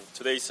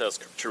Today's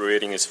scripture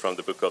reading is from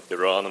the book of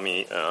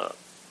Deuteronomy,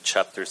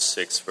 chapter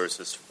 6,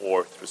 verses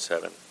 4 through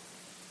 7.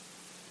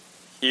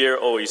 Hear,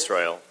 O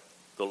Israel,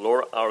 the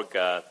Lord our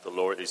God, the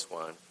Lord is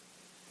one.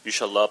 You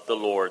shall love the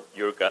Lord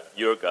your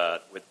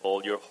God with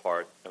all your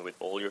heart and with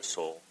all your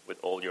soul, with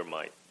all your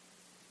might.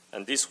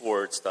 And these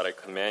words that I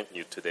command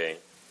you today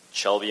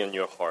shall be in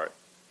your heart.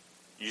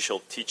 You shall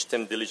teach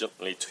them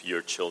diligently to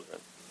your children,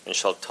 and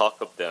shall talk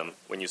of them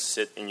when you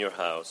sit in your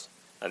house,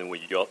 and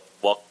when you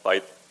walk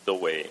by the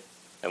way,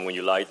 and when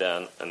you lie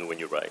down, and when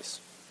you rise.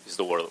 This is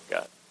the word of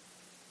God.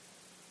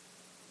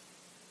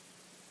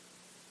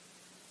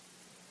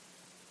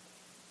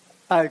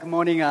 Hi, good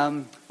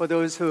morning. For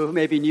those who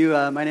may be new,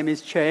 my name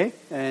is Che,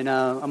 and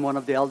I'm one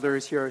of the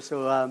elders here.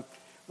 So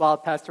while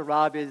Pastor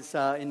Rob is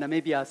in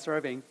Namibia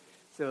serving,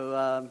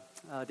 so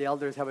the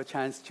elders have a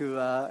chance to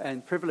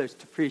and privilege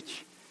to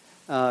preach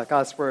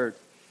God's Word.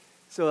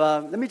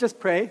 So let me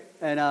just pray,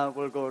 and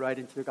we'll go right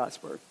into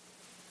God's Word.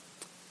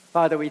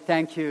 Father, we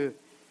thank you.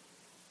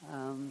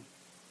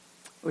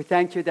 We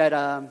thank you that,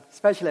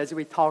 especially as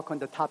we talk on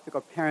the topic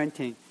of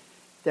parenting,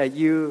 that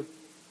you,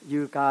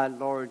 God,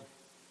 Lord,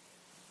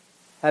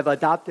 have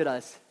adopted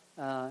us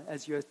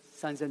as your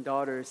sons and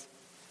daughters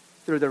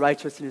through the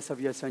righteousness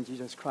of your Son,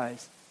 Jesus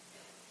Christ.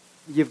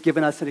 You've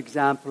given us an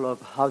example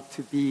of how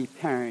to be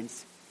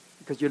parents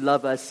because you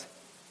love us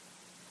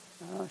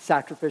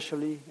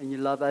sacrificially and you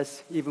love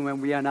us even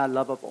when we are not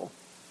lovable.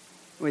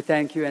 We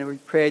thank you and we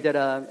pray that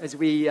as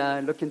we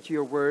look into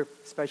your word,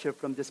 especially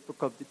from this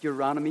book of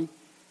Deuteronomy,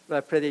 I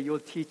pray that you'll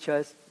teach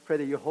us. I pray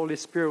that your Holy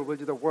Spirit will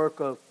do the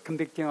work of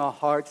convicting our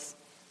hearts,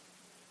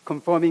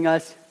 conforming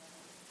us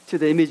to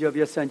the image of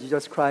your Son,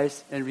 Jesus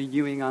Christ, and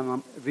renewing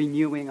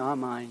our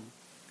mind.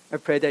 I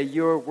pray that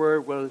your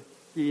word will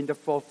be in the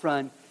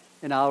forefront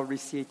and I'll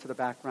recede to the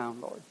background,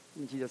 Lord.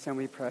 In Jesus' name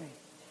we pray.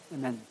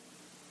 Amen.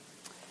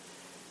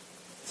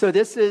 So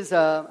this is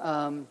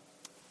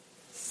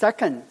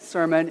second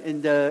sermon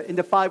in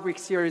the 5-week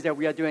series that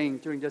we are doing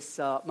during this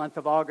month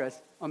of August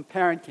on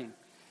parenting.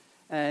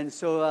 And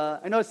so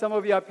I know some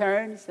of you are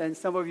parents and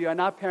some of you are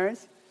not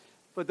parents.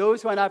 For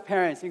those who are not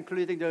parents,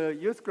 including the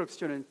youth group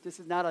students, this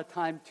is not a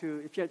time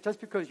to,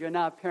 just because you're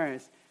not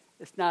parents,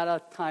 it's not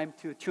a time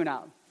to tune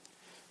out.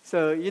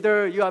 So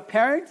either you are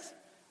parents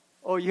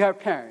or you have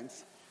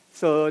parents.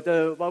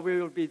 So what we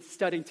will be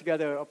studying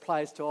together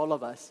applies to all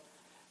of us.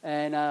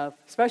 And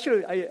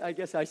especially, I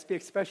guess I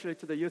speak especially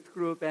to the youth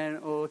group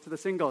or to the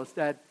singles,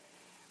 that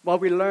what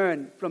we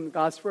learn from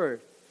God's Word,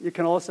 you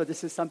can also,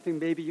 this is something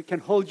maybe you can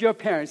hold your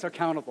parents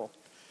accountable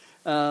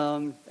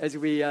as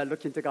we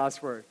look into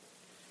God's Word.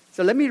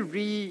 So let me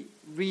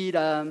read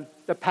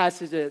the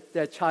passage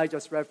that Chai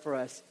just read for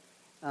us,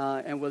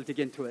 and we'll dig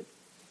into it.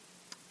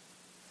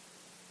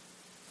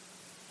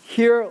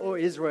 Hear, O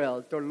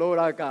Israel, the Lord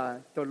our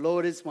God, the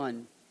Lord is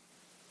one.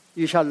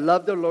 You shall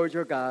love the Lord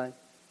your God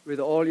with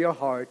all your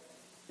heart,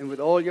 and with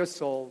all your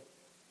soul,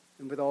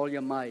 and with all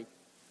your might.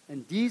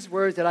 And these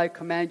words that I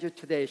command you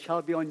today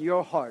shall be on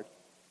your heart,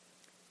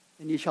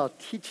 and you shall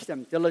teach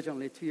them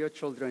diligently to your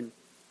children,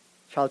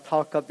 shall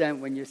talk of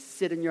them when you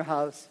sit in your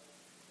house,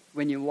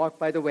 when you walk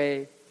by the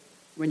way,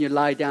 when you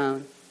lie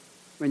down,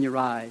 when you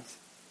rise.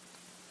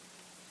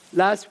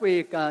 Last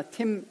week,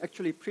 Tim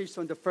actually preached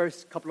on the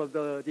first couple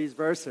of these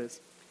verses.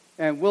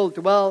 And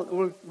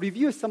we'll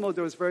review some of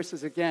those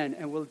verses again,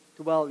 and we'll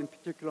dwell in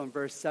particular on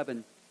verse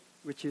 7,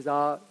 which is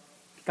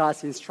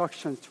God's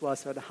instructions to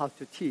us on how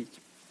to teach.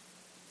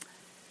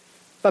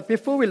 But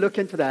before we look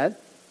into that,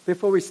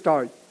 before we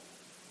start,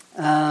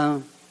 I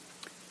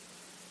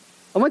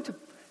want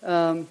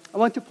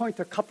to point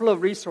to a couple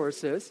of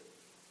resources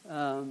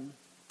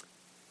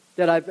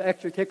that I've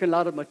actually taken a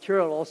lot of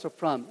material also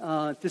from.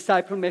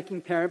 Disciple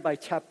Making Parent by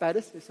Chap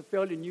Bettis. It's a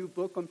fairly new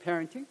book on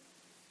parenting.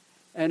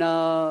 And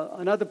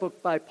another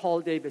book by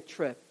Paul David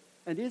Tripp.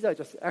 And these are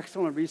just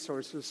excellent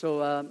resources.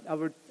 So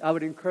I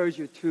would encourage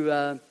you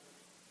to,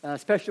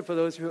 especially for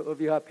those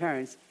of you who are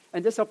parents,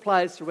 and this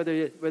applies to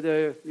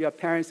whether you are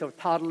parents of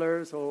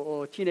toddlers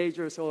or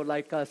teenagers or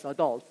like us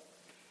adults.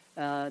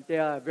 They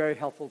are very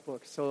helpful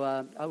books.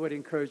 So I would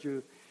encourage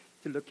you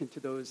to look into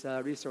those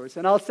resources.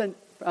 And I'll send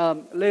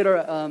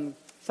later,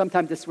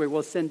 sometime this week,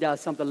 we'll send out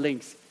some of the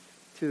links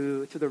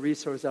to the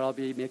resource that I'll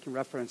be making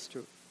reference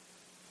to.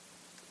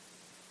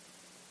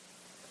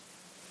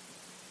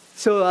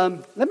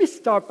 So let me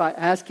start by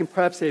asking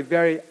perhaps a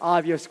very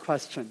obvious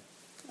question.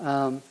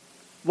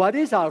 What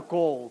is our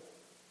goal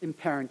in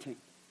parenting?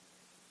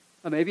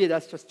 Or maybe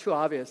that's just too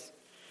obvious.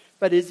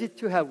 But is it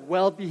to have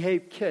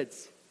well-behaved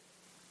kids?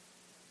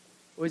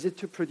 Or is it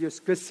to produce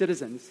good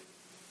citizens?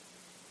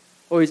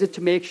 Or is it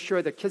to make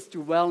sure the kids do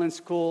well in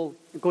school,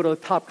 go to a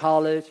top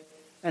college,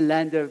 and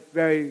land a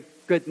very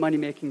good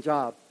money-making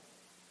job?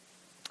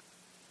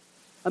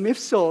 If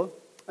so,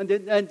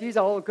 and these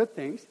are all good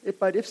things,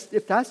 but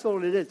if that's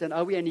all it is, then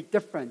are we any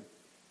different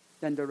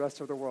than the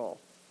rest of the world?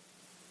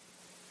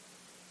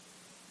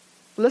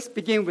 Let's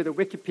begin with a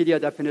Wikipedia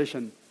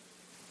definition.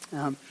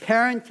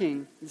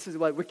 Parenting, this is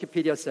what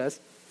Wikipedia says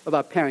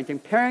about parenting.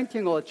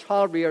 Parenting or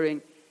child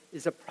rearing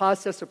is a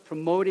process of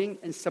promoting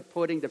and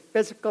supporting the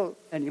physical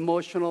and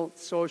emotional,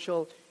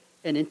 social,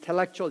 and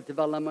intellectual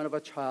development of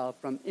a child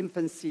from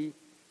infancy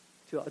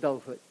to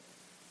adulthood.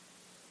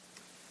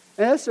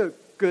 And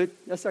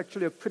that's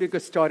actually a pretty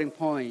good starting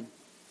point.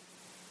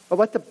 But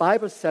what the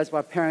Bible says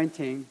about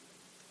parenting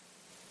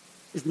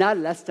is not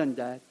less than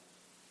that.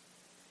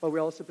 But we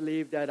also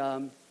believe that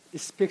it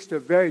speaks to a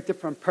very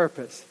different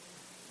purpose.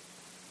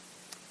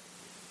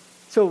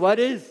 So what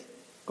is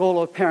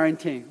goal of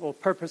parenting or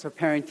purpose of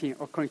parenting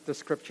according to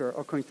Scripture,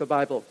 according to the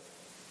Bible?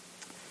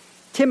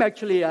 Tim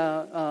actually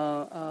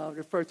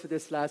referred to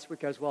this last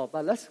week as well.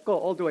 But let's go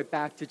all the way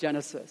back to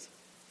Genesis.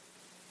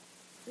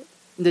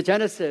 In the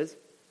Genesis,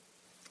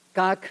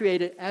 God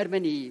created Adam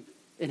and Eve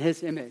in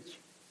His image.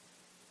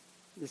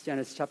 This is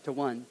Genesis chapter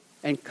 1.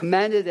 And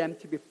commanded them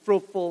to be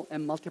fruitful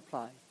and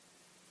multiply.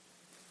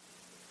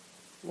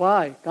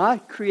 Why?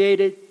 God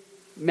created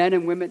men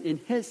and women in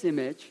His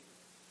image,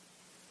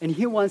 and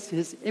He wants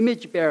His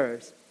image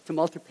bearers to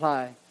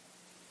multiply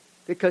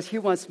because He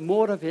wants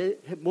more of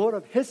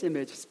His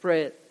image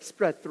spread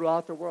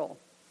throughout the world.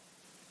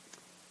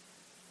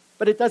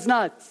 But it does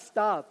not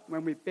stop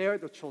when we bear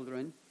the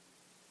children.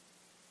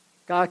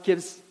 God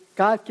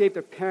gave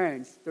the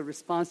parents the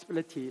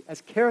responsibility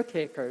as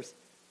caretakers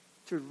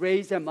to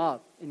raise them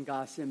up in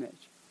God's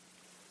image.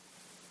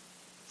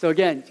 So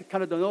again,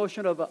 kind of the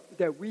notion of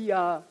that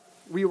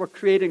we were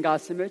created in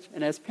God's image,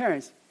 and as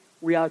parents,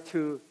 we are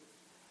to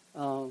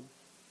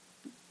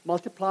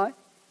multiply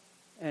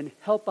and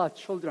help our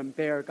children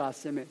bear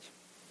God's image.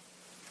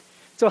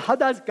 So how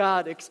does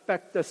God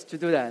expect us to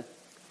do that?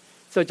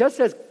 So just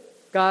as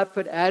God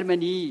put Adam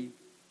and Eve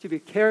to be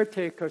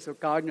caretakers of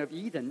Garden of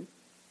Eden,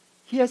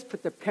 He has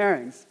put the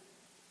parents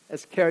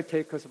as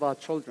caretakers of our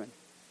children.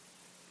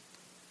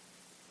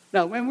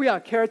 Now, when we are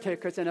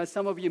caretakers, and as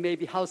some of you may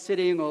be house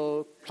sitting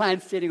or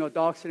plant sitting or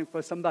dog sitting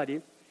for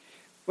somebody,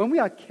 when we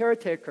are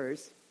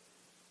caretakers,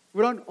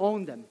 we don't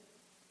own them.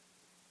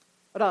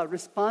 But our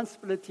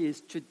responsibility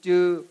is to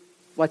do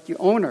what the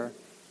owner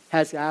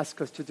has asked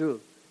us to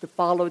do, to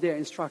follow their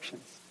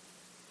instructions.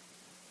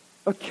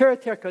 A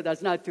caretaker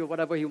does not do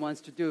whatever he wants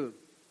to do.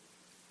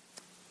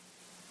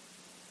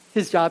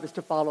 His job is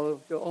to follow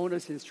the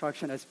owner's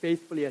instruction as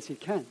faithfully as he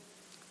can.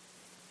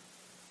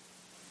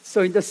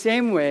 So in the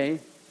same way,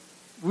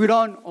 we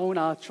don't own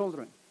our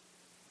children.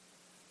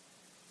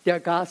 They are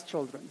God's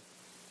children,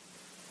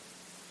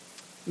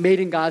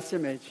 made in God's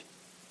image.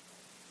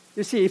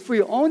 You see, if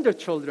we own the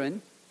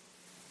children,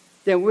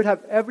 then we'd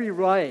have every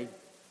right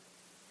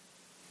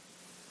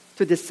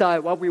to decide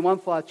what we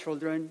want for our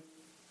children,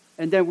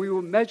 and then we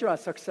will measure our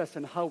success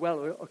and how well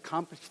we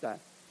accomplish that.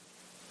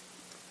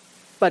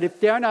 But if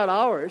they are not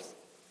ours,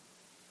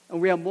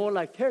 and we are more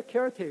like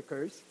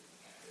caretakers,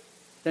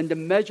 then the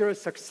measure of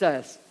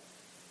success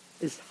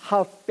is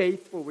how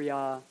faithful we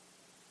are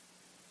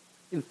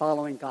in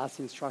following God's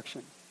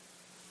instruction.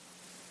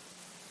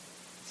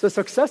 So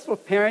successful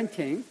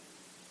parenting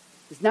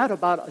is not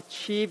about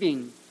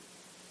achieving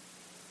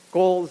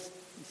goals.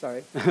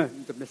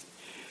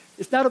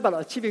 It's not about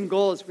achieving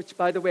goals, which,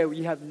 by the way,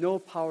 we have no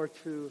power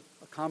to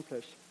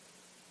accomplish.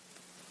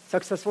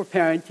 Successful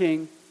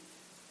parenting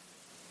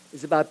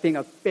is about being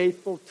a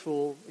faithful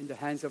tool in the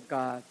hands of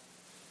God,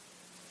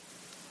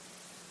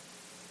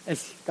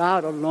 as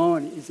God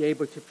alone is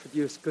able to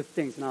produce good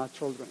things in our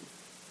children.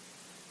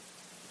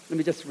 Let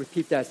me just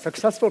repeat that.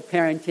 Successful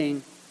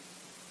parenting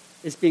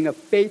is being a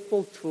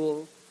faithful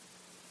tool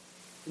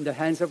in the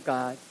hands of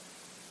God,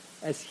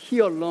 as He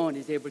alone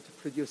is able to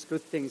produce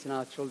good things in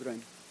our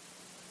children.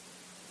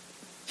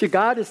 See,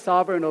 God is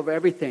sovereign over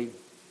everything,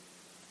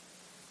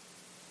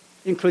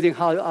 including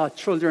how our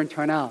children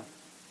turn out,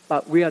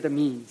 but we are the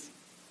means.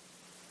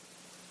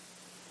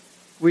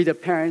 We, the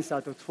parents,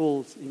 are the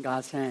tools in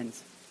God's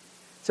hands.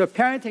 So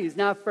parenting is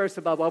not first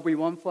about what we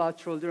want for our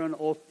children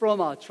or from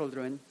our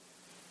children,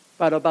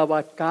 but about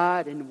what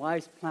God in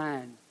wise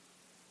plan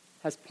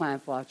has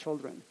planned for our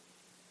children.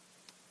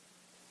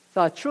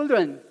 So our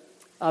children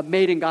are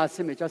made in God's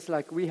image, just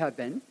like we have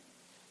been.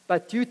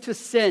 But due to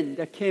sin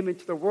that came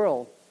into the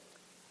world,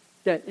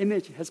 that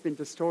image has been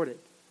distorted.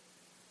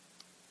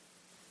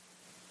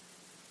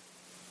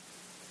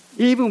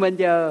 Even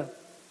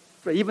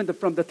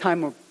from the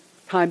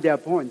time they are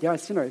born, they are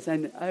sinners.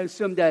 And I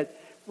assume that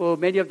for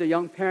many of the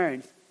young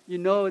parents, you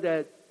know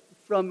that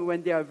from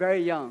when they are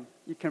very young,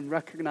 you can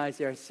recognize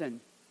their sin.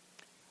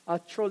 Our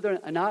children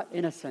are not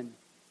innocent.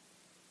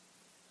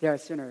 They are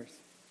sinners.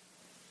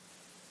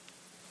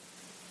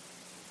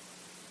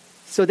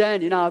 So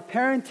then in our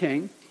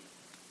parenting,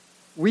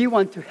 we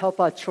want to help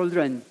our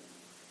children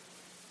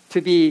to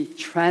be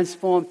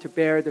transformed to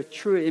bear the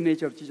true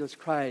image of Jesus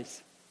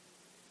Christ,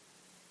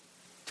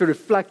 to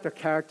reflect the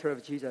character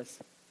of Jesus.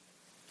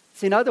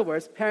 So in other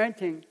words,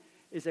 parenting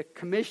is a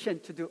commission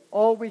to do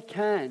all we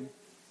can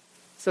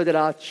so that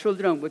our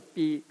children would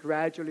be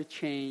gradually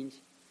changed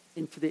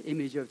into the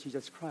image of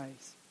Jesus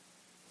Christ.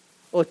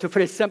 Or to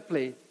put it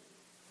simply,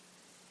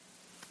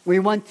 we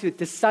want to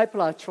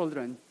disciple our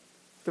children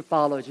to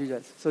follow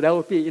Jesus. So that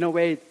would be, in a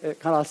way,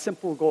 kind of a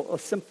simple goal, a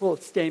simple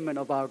statement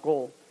of our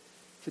goal.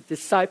 to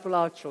disciple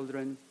our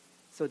children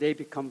so they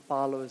become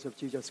followers of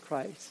Jesus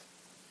Christ.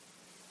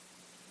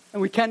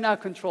 And we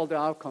cannot control the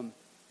outcome.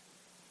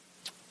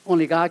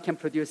 Only God can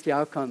produce the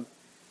outcome.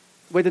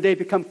 Whether they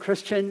become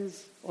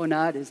Christians or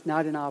not is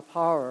not in our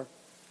power.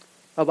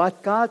 But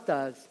what God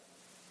does,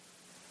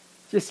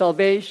 the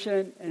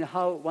salvation and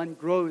how one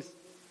grows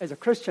as a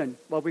Christian,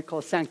 what we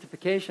call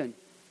sanctification,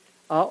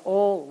 are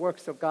all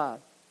works of God.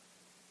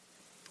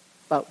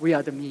 But we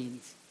are the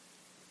means.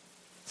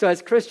 So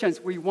as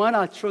Christians, we want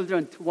our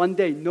children to one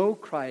day know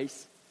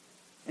Christ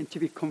and to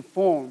be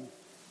conformed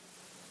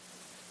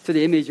to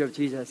the image of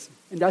Jesus.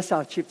 And that's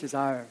our chief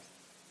desire.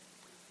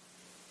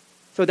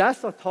 So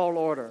that's a tall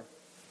order.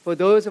 For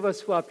those of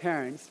us who are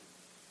parents,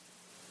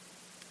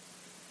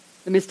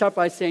 let me start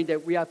by saying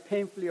that we are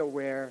painfully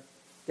aware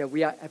that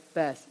we are at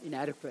best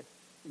inadequate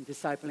in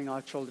discipling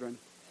our children.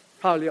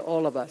 Probably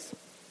all of us.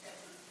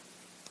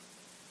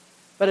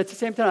 But at the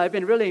same time, I've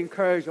been really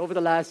encouraged over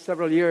the last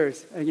several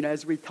years,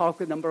 as we talk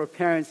with a number of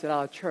parents at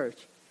our church,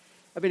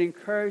 I've been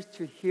encouraged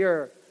to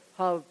hear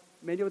how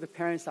many of the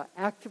parents are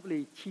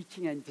actively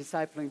teaching and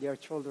discipling their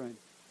children.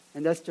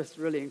 And that's just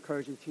really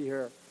encouraging to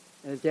hear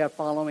as they are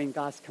following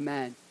God's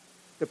command,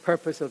 the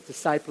purpose of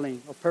discipling,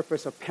 or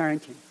purpose of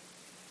parenting.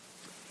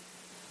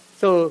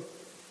 So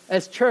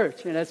as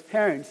church and as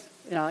parents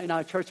in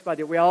our church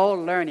body, we're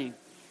all learning.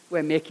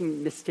 We're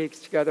making mistakes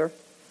together.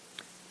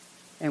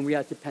 And we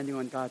are depending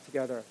on God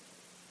together.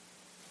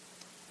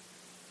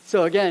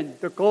 So again,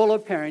 the goal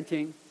of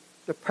parenting,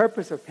 the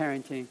purpose of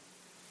parenting,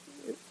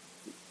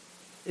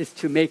 is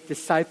to make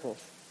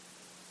disciples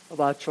of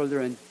our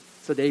children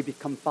so they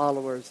become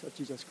followers of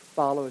Jesus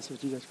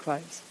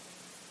Christ.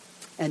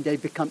 And they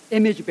become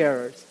image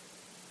bearers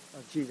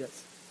of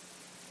Jesus.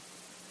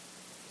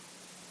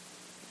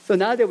 So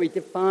now that we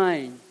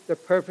define the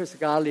purpose of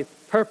godly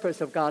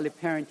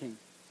parenting,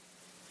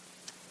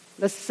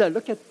 let's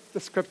look at the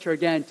Scripture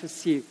again to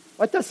see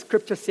what does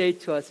Scripture say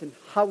to us and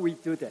how we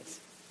do this.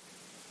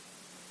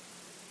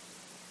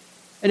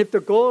 And if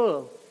the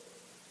goal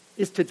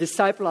is to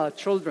disciple our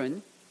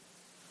children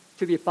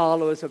to be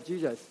followers of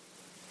Jesus,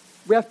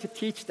 we have to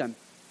teach them.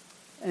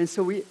 And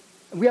so we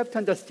have to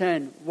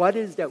understand what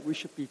is that we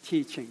should be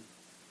teaching.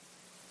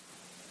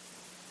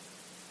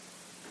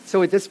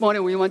 So this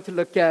morning we want to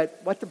look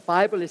at what the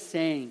Bible is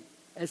saying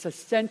as a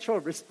central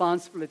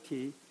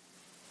responsibility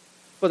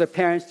for the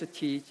parents to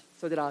teach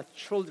so that our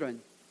children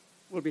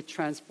will be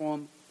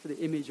transformed to the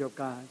image of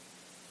God.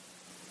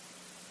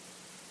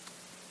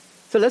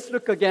 So let's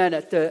look again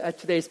at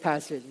today's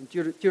passage in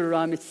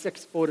Deuteronomy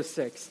 6,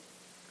 4-6.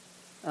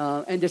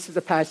 And this is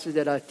the passage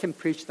that Tim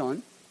preached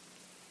on.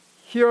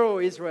 Hear, O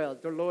Israel,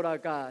 the Lord our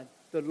God,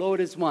 the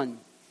Lord is one.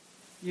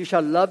 You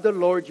shall love the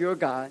Lord your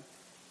God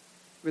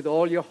with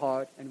all your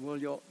heart and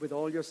with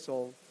all your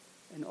soul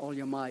and all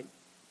your might.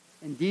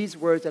 And these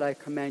words that I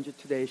command you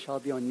today shall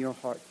be on your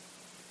heart.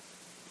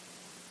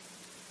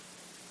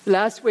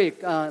 Last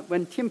week,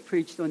 when Tim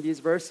preached on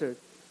these verses,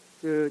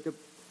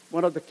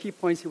 one of the key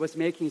points he was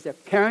making is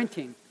that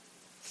parenting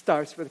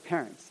starts with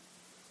parents.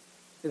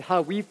 With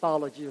how we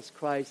follow Jesus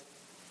Christ,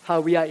 how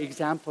we are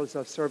examples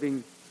of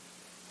serving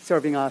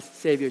our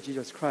Savior,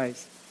 Jesus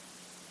Christ.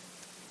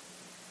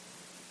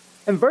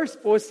 And verse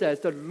 4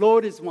 says, the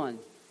Lord is one,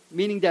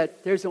 meaning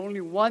that there's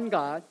only one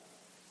God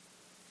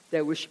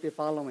that we should be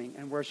following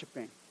and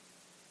worshiping.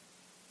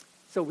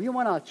 So we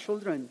want our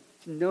children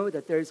to know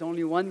that there is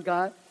only one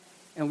God,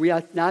 and we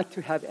are not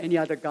to have any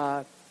other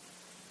God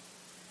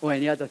or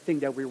any other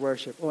thing that we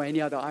worship or any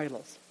other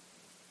idols.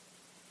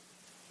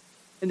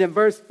 And then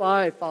verse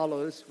 5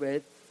 follows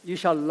with, you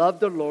shall love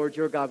the Lord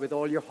your God with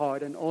all your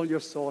heart and all your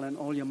soul and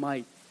all your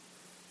might.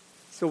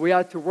 So we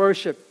are to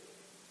worship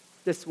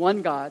this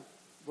one God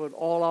with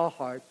all our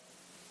heart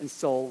and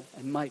soul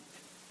and might.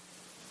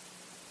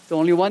 So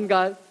only one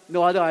God,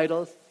 no other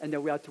idols, and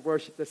then we are to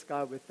worship this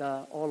God with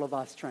all of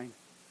our strength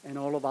and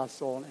all of our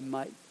soul and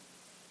might.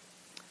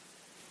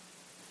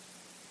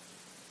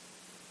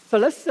 So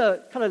let's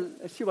kind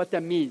of see what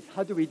that means.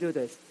 How do we do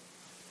this?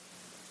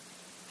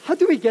 How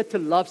do we get to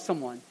love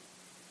someone?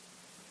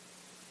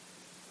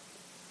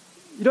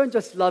 You don't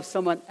just love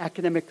someone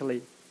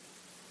academically.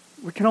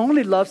 We can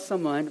only love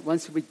someone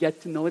once we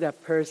get to know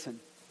that person.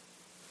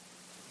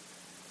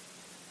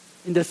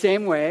 In the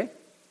same way,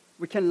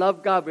 we can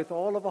love God with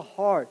all of our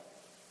heart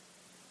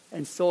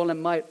and soul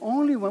and might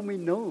only when we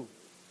know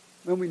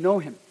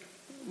Him,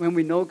 when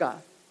we know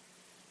God.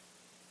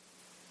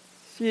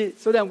 See,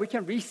 so then we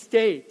can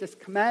restate this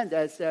command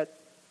as that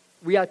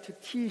we are to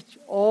teach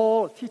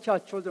our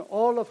children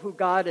all of who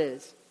God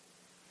is,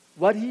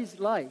 what He's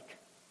like,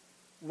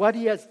 what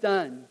He has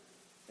done,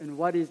 and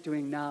what He's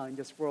doing now in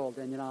this world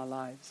and in our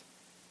lives.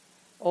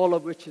 All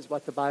of which is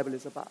what the Bible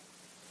is about.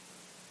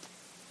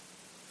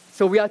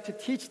 So we are to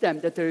teach them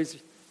that there is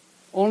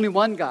only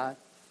one God,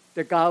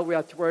 the God we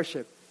are to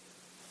worship,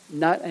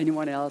 not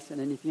anyone else and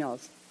anything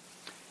else.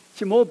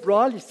 So more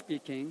broadly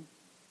speaking,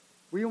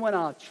 we want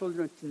our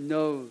children to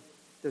know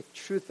the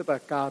truth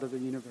about God of the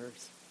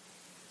universe.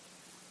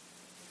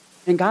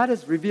 And God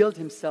has revealed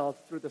Himself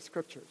through the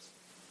Scriptures.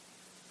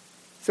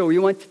 So we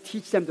want to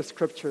teach them the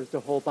scriptures, the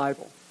whole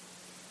Bible.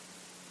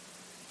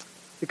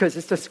 Because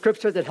it's the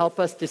scripture that help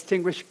us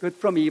distinguish good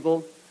from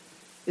evil.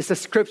 It's the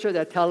scripture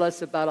that tell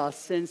us about our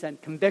sins and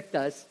convict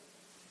us.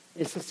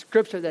 It's the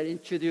scripture that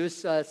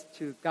introduces us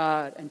to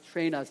God and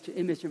train us to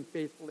image Him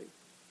faithfully.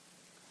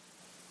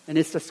 And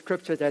it's the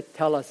scripture that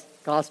tell us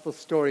gospel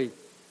story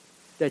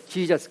that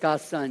Jesus,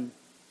 God's Son,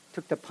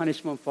 took the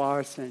punishment for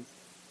our sins.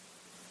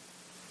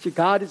 See,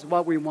 God is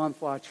what we want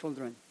for our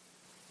children.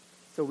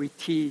 So we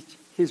teach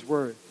His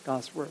word,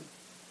 God's word.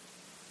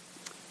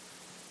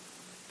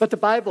 But the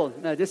Bible,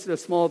 now this is a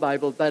small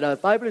Bible, but the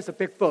Bible is a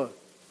big book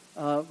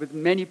with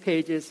many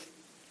pages.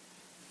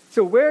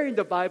 So where in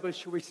the Bible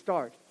should we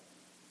start?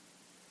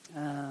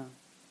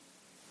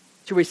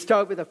 Should we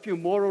start with a few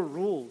moral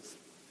rules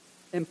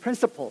and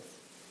principles?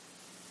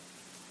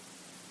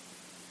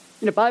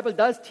 The Bible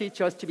does teach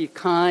us to be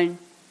kind,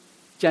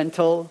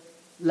 gentle,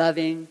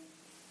 loving,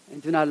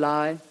 and do not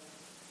lie.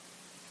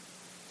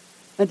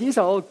 And these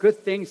are all good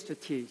things to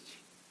teach.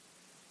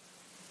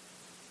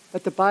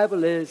 But the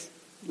Bible is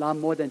a lot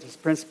more than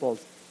just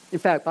principles. In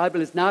fact, the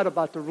Bible is not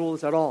about the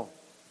rules at all.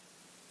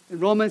 In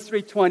Romans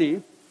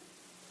 3:20,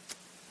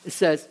 it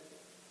says,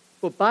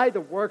 "For by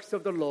the works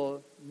of the law,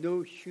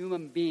 no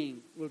human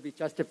being will be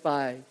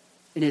justified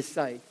in his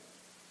sight,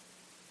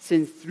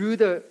 since through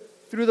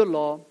the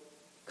law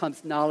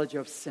comes knowledge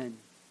of sin."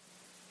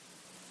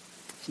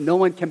 So no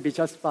one can be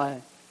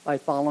justified by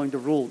following the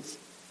rules.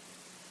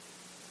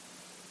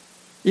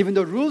 Even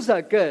the rules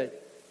are good,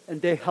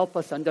 and they help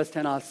us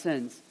understand our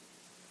sins.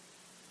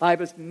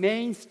 Bible's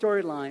main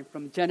storyline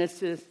from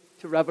Genesis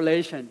to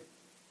Revelation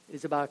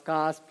is about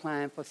God's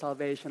plan for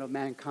salvation of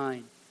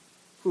mankind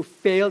who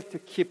failed to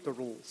keep the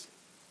rules.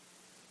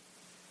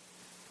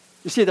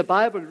 You see, the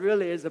Bible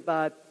really is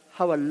about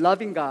how a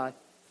loving God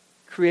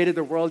created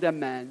the world and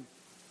man,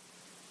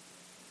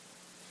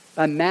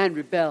 but man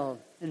rebelled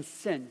and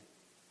sinned.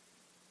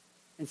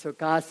 And so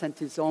God sent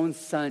His own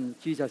Son,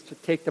 Jesus, to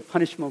take the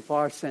punishment for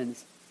our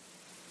sins.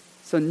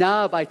 So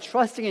now, by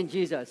trusting in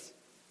Jesus,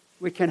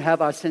 we can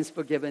have our sins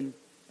forgiven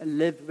and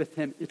live with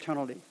Him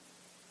eternally.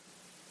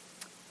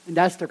 And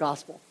that's the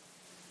gospel.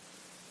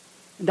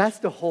 And that's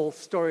the whole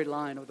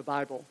storyline of the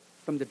Bible,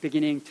 from the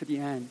beginning to the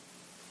end.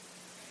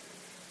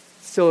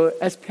 So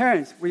as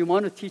parents, we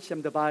want to teach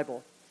them the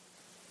Bible,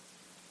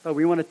 but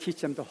we want to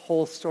teach them the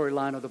whole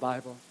storyline of the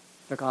Bible,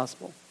 the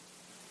gospel.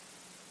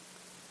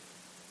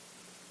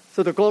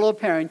 So the goal of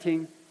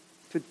parenting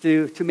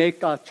to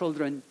make our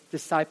children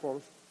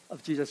disciples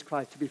of Jesus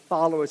Christ, to be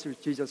followers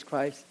of Jesus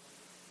Christ.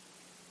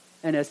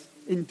 And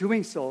in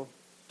doing so,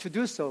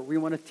 we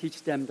want to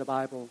teach them the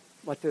Bible,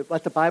 what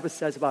the Bible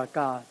says about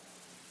God,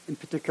 in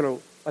particular,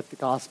 what the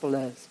gospel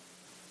is.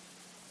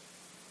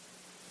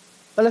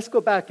 But let's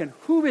go back, and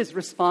who is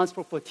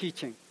responsible for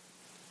teaching?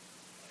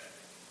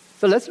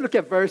 So let's look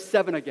at verse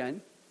 7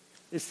 again.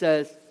 It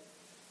says,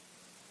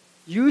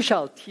 "You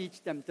shall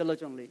teach them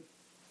diligently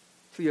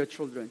to your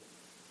children."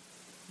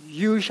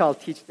 You shall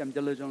teach them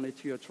diligently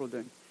to your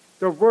children.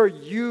 The word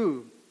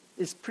 "you"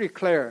 is pretty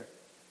clear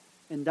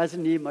and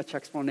doesn't need much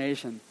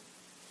explanation.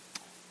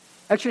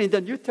 Actually, in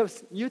the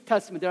New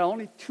Testament, there are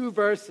only 2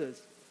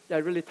 verses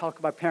that really talk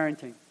about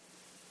parenting.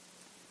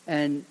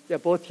 And they're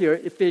both here,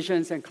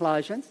 Ephesians and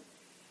Colossians.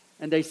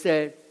 And they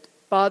say,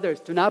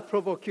 "Fathers, do not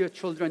provoke your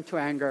children to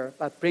anger,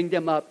 but bring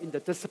them up in the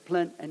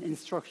discipline and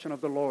instruction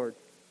of the Lord."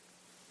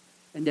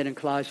 And then in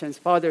Colossians,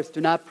 "Fathers, do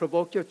not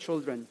provoke your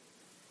children,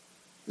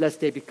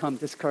 lest they become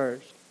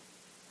discouraged."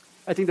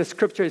 I think the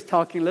scripture is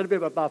talking a little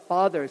bit about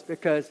fathers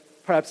because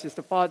perhaps it's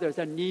the fathers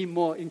that need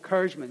more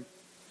encouragement.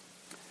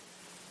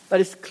 But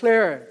it's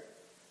clear,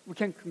 we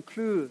can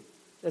conclude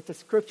that the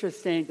scripture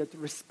is saying that the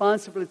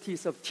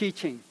responsibilities of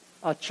teaching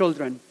our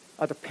children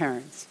are the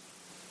parents.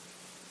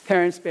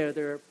 Parents bear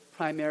their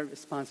primary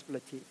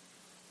responsibility.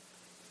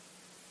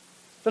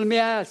 So let me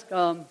ask,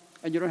 and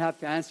you don't have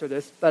to answer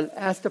this, but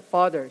ask the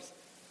fathers,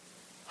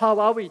 how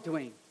are we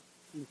doing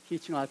in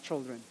teaching our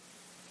children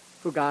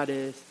who God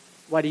is,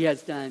 what He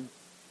has done,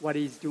 what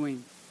He's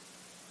doing?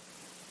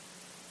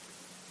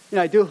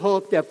 I do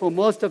hope that for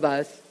most of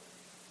us,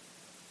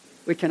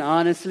 we can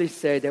honestly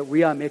say that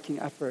we are making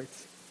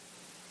efforts,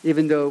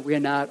 even though we are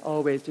not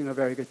always doing a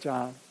very good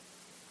job.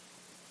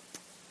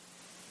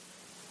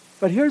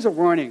 But here's a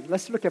warning.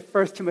 Let's look at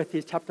 1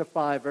 Timothy chapter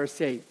 5, verse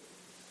 8.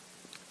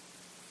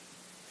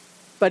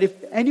 "But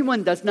if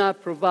anyone does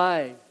not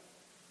provide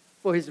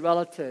for his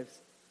relatives,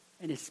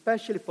 and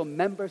especially for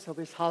members of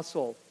his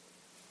household,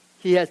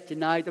 he has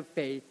denied the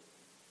faith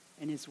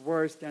and is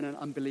worse than an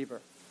unbeliever."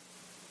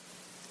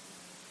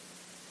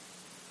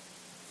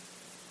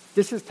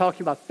 This is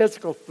talking about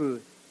physical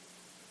food.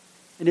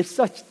 And if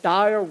such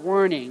dire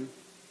warning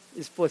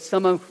is for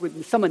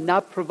someone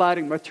not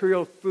providing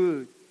material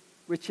food,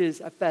 which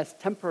is at best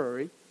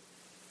temporary,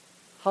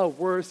 how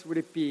worse would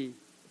it be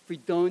if we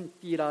don't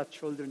feed our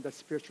children the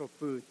spiritual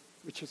food,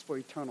 which is for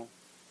eternal?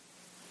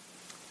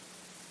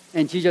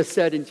 And Jesus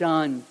said in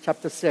John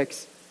chapter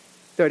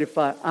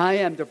 6:35, "I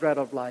am the bread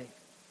of life.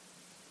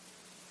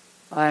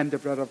 I am the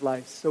bread of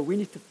life." So we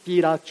need to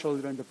feed our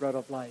children the bread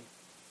of life.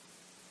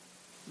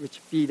 which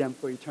feed them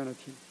for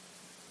eternity.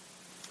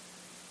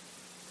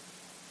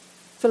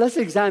 So let's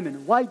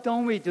examine, why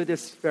don't we do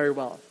this very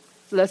well?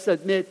 So let's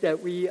admit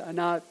that we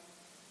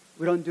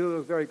don't do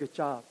a very good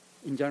job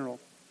in general.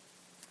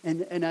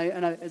 And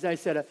as I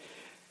said,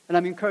 and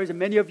I'm encouraged,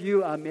 many of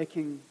you are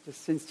making the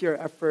sincere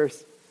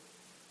efforts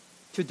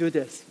to do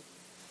this.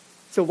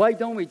 So why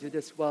don't we do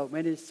this well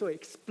when it's so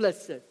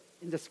explicit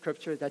in the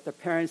scripture that the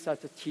parents are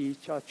to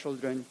teach our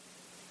children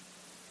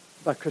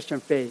about Christian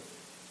faith?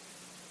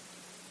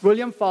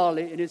 William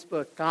Farley, in his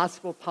book,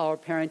 Gospel Power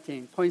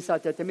Parenting, points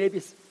out that there may be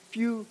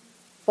few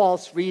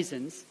false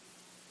reasons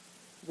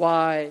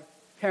why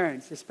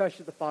parents,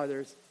 especially the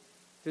fathers,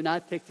 do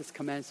not take this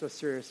command so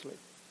seriously.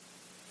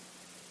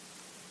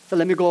 So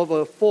let me go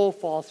over 4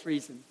 false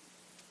reasons.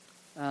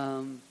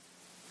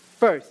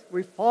 First,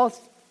 we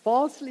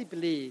falsely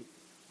believe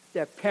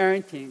that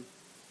parenting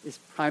is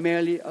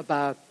primarily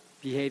about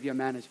behavior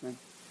management.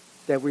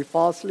 That we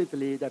falsely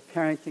believe that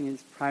parenting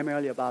is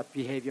primarily about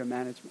behavior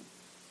management.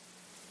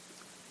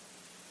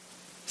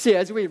 See,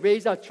 as we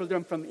raise our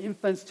children from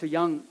infants to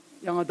young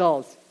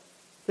adults,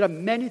 there are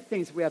many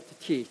things we have to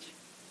teach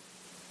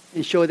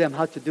and show them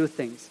how to do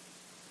things.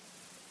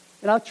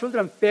 And our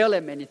children fail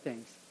at many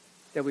things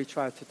that we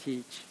try to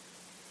teach.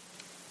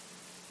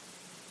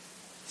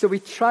 So we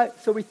try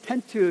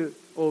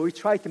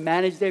to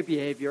manage their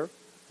behavior.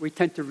 We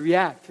tend to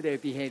react to their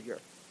behavior.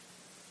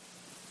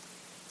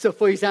 So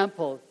for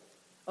example,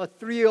 a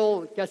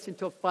 3-year-old gets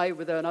into a fight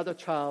with another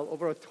child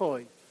over a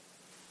toy.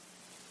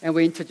 And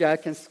we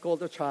interject and scold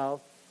the child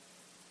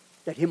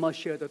that he must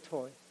share the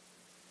toy.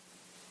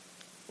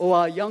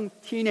 Or a young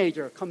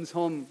teenager comes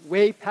home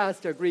way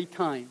past the agreed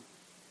time.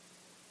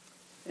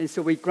 And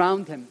so we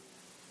ground him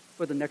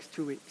for the next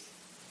 2 weeks.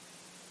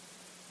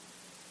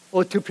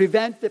 Or to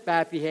prevent the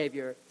bad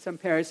behavior, some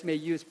parents may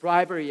use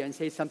bribery and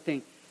say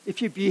something,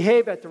 if you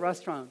behave at the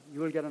restaurant, you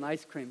will get an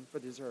ice cream for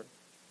dessert.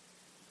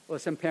 Or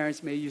some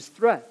parents may use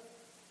threat.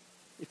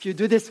 If you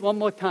do this one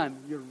more time,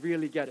 you'll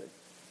really get it.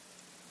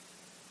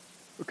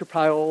 We could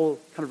probably all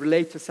kind of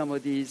relate to some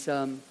of these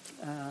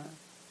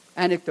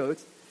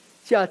anecdotes.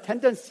 See, our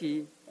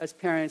tendency as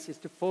parents is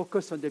to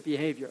focus on the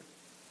behavior.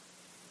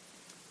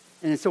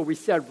 And so we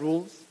set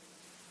rules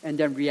and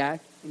then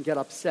react and get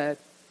upset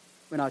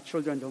when our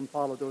children don't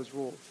follow those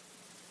rules.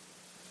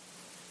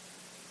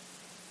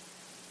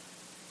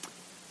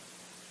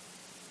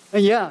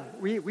 And yeah,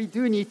 we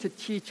do need to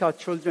teach our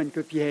children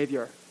good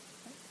behavior.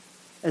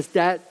 And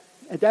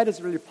that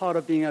is really part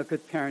of being a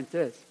good parent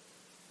is.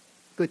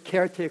 Good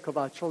caretaker of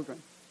our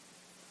children.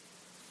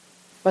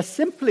 But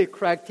simply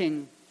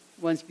correcting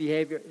one's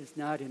behavior is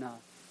not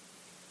enough.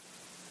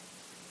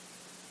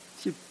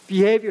 See,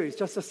 behavior is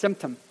just a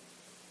symptom.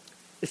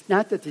 It's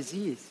not the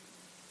disease.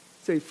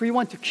 So if we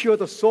want to cure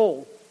the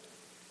soul,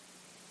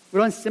 we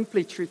don't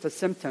simply treat the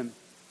symptom.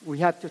 We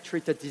have to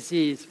treat the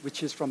disease,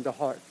 which is from the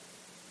heart.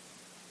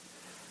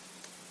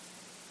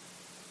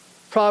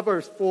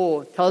 Proverbs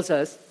 4 tells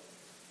us,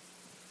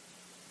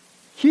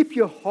 keep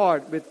your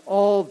heart with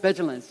all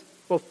vigilance,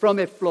 for from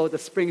it flow the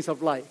springs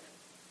of life.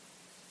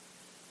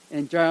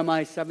 And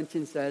Jeremiah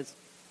 17 says,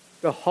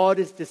 the heart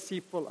is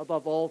deceitful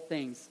above all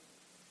things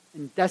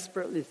and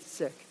desperately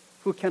sick.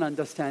 Who can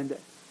understand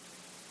it?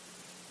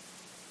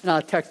 And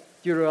our text,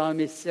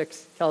 Deuteronomy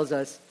 6, tells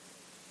us,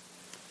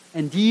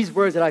 and these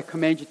words that I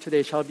command you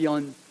today shall be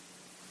on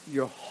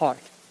your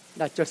heart,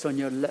 not just on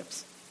your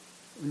lips,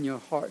 in your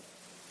heart.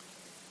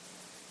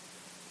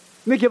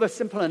 Let me give a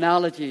simple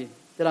analogy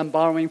that I'm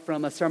borrowing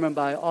from a sermon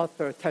by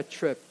author Ted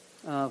Tripp,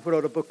 who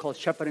wrote a book called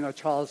Shepherding a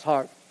Child's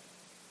Heart.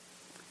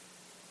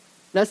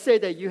 Let's say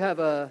that you have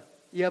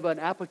an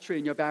apple tree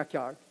in your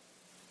backyard,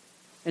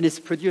 and it's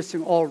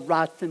producing all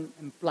rotten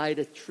and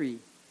blighted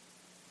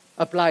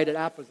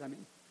apples, I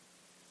mean.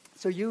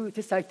 So you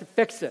decide to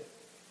fix it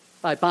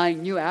by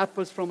buying new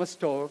apples from a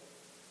store,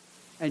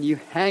 and you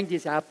hang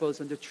these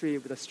apples on the tree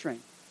with a string.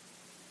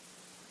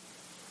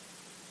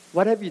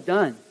 What have you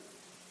done?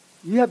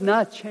 You have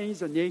not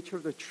changed the nature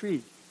of the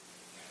tree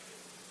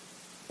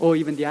or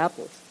even the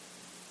apples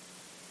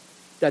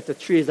that the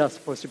tree is not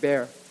supposed to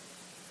bear.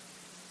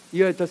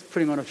 You're just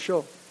putting on a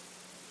show.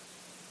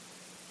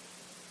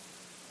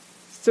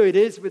 So it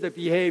is with the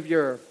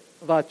behavior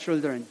of our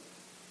children.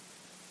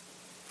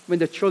 When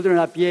the children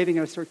are behaving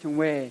in a certain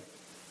way,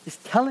 it's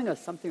telling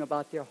us something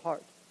about their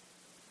heart.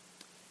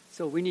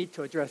 So we need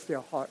to address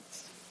their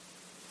hearts.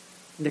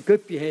 And the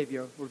good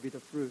behavior will be the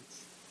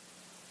fruits.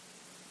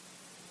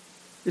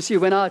 You see,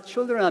 when our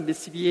children are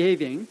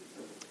misbehaving,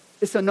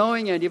 it's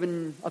annoying and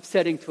even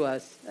upsetting to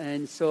us.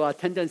 And so our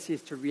tendency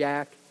is to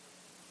react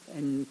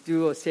and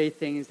do or say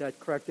things that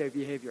correct their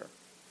behavior.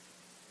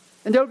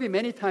 And there will be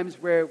many times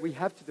where we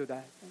have to do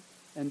that.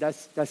 And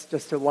that's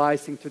just a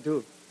wise thing to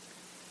do.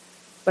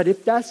 But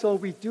if that's all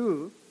we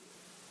do,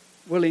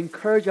 we'll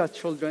encourage our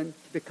children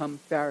to become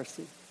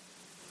Pharisees.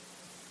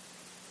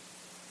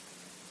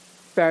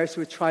 Pharisees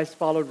who tries to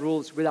follow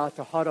rules without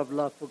the heart of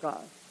love for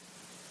God.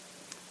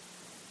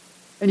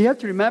 And you have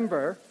to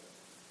remember,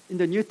 in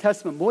the New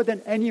Testament, more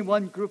than any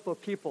one group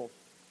of people,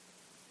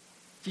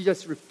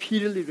 Jesus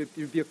repeatedly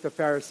rebuked the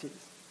Pharisees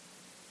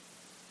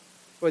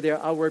for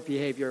their outward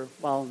behavior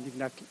while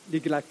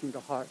neglecting the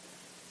heart.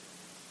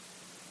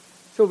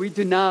 So we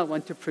do not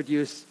want to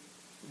produce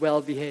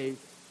well-behaved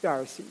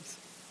Pharisees.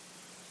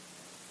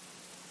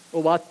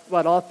 Or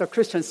what author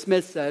Christian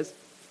Smith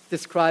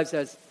describes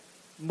as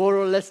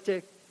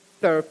moralistic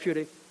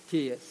therapeutic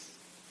deists.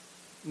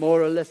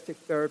 Moralistic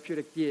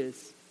therapeutic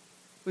deists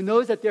who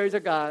knows that there is a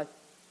God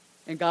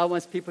and God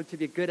wants people to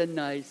be good and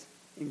nice,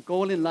 and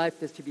goal in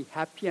life is to be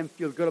happy and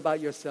feel good about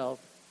yourself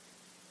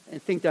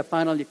and think that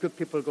finally good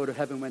people go to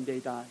heaven when they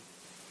die.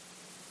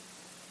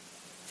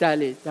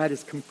 Sadly, that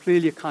is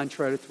completely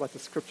contrary to what the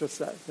scripture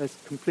says. That's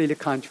completely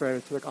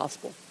contrary to the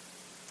gospel.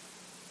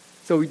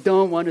 So we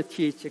don't want to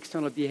teach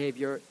external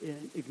behavior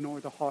and ignore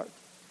the heart.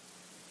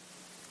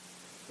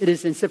 It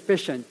is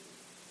insufficient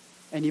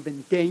and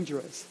even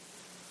dangerous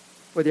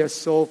for their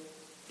soul,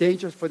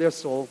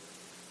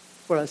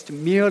 for us to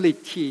merely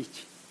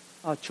teach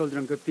our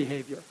children good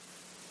behavior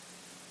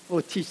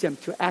or teach them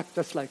to act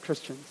just like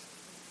Christians.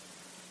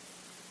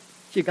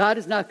 See, God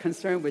is not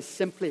concerned with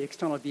simply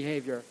external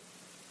behavior.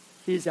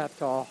 He's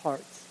after our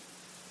hearts.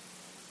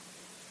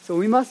 So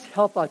we must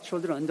help our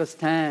children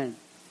understand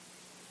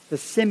the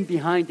sin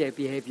behind their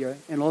behavior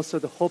and also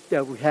the hope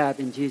that we have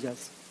in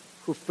Jesus,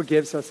 who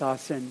forgives us our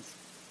sins.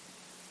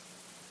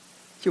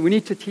 So we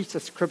need to teach the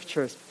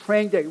scriptures,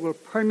 praying that it will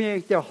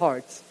permeate their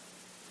hearts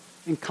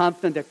and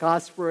confident that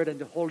God's word and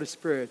the Holy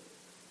Spirit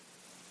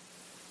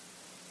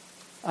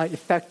are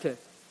effective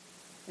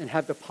and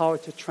have the power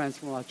to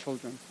transform our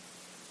children.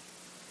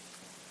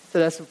 So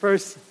that's the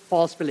first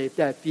false belief,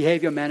 that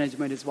behavior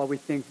management is what we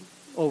think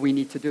all we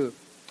need to do.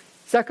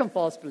 Second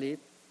false belief,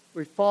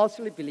 we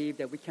falsely believe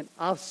that we can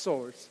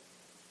outsource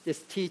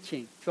this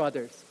teaching to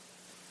others,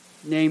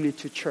 namely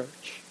to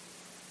church.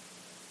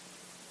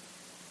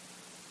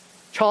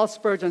 Charles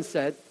Spurgeon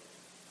said,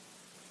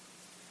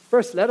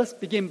 "First, let us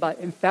begin by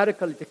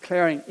emphatically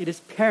declaring it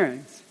is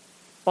parents,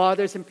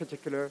 fathers in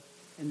particular,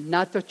 and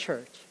not the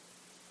church,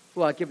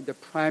 who are given the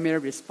primary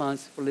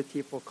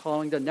responsibility for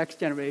calling the next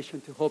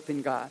generation to hope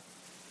in God.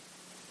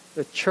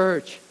 The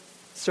church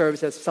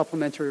serves as a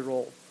supplementary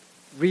role,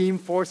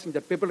 reinforcing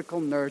the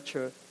biblical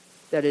nurture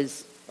that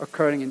is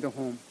occurring in the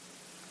home.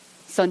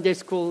 Sunday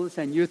schools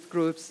and youth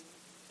groups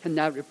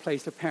cannot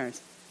replace the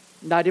parents,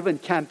 not even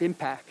Camp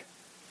Impact.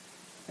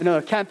 You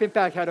know, Camp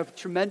Impact had a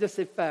tremendous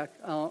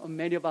effect on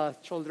many of our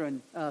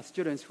children,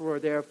 students who were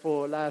there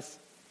for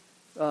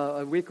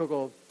a week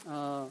ago,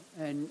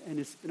 and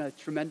it's been a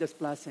tremendous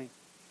blessing.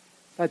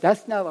 But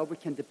that's not what we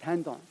can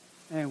depend on.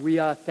 And we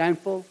are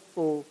thankful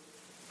for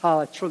how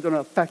our children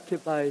are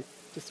affected by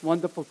this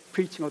wonderful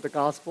preaching of the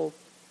gospel.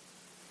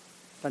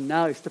 But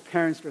now it's the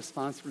parents'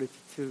 responsibility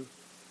to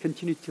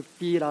continue to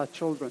feed our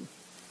children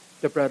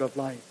the bread of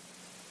life.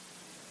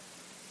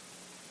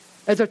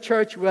 As a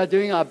church, we are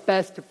doing our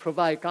best to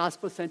provide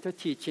gospel-centered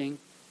teaching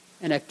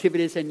and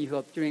activities in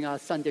Europe during our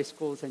Sunday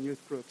schools and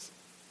youth groups.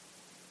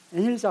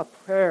 And it is our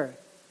prayer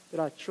that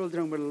our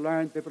children will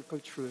learn biblical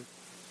truth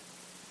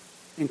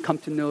and come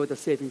to know the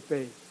saving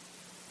faith.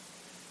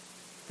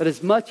 But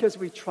as much as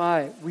we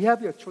try, we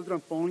have your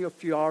children for only a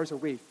few hours a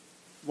week,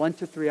 1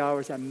 to 3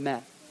 hours at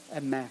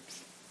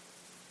max.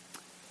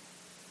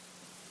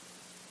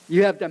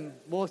 You have them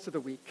most of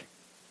the week.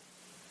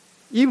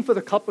 Even for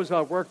the couples who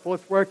are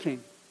both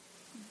working,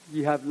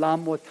 you have a lot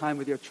more time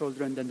with your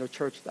children than the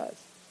church does.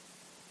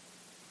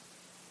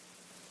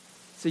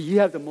 So you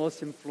have the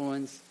most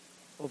influence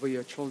over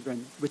your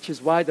children, which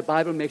is why the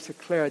Bible makes it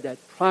clear that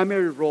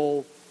primary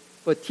role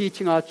for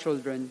teaching our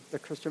children the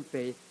Christian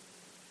faith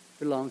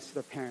belongs to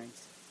the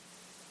parents,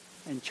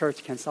 and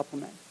church can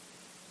supplement.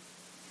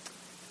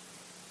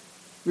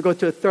 We go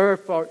to a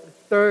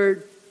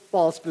third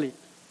false belief.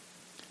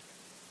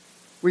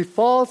 We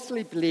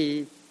falsely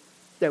believe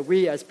that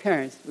we as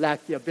parents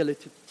lack the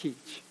ability to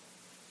teach.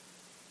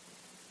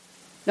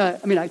 Now,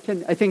 I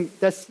think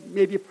that's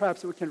maybe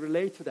perhaps we can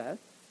relate to that.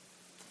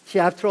 See,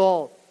 after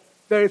all,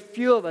 very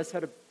few of us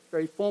had a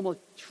very formal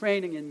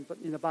training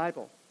in the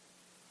Bible.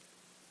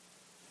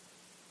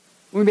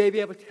 We may be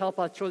able to help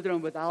our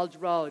children with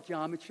algebra or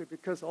geometry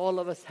because all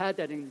of us had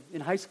that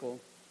in high school.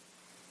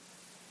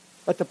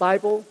 But the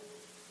Bible,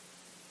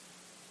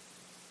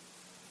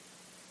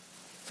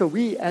 so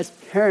we as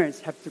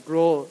parents have to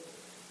grow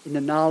in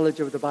the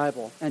knowledge of the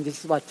Bible. And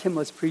this is what Tim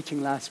was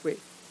preaching last week.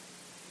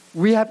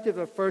 We have to be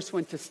the first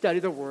one to study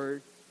the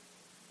Word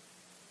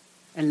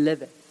and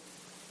live it.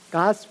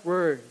 God's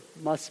Word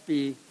must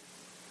be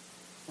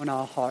on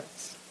our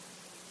hearts.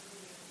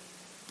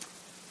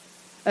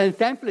 And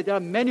thankfully, there are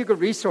many good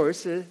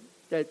resources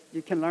that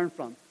you can learn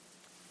from.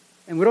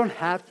 And we don't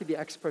have to be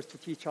experts to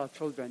teach our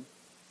children.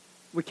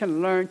 We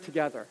can learn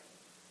together.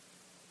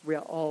 We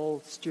are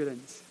all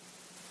students.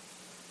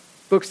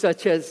 Books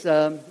such as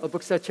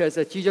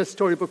a Jesus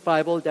Storybook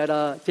Bible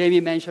that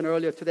Jamie mentioned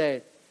earlier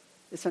today.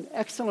 It's an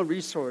excellent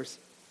resource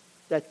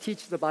that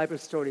teaches the Bible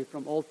story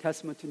from Old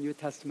Testament to New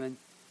Testament,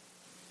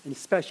 and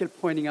especially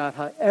pointing out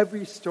how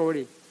every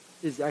story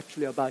is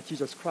actually about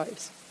Jesus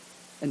Christ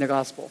and the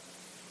gospel.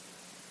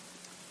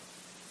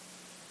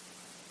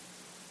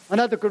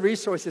 Another good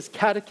resource is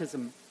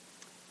catechism,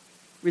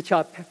 which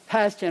our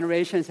past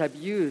generations have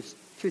used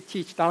to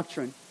teach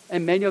doctrine.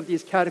 And many of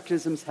these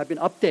catechisms have been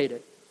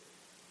updated.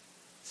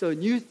 So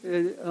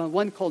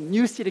one called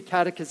New City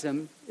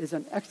Catechism is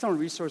an excellent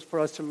resource for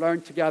us to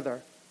learn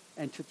together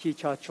and to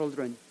teach our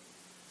children.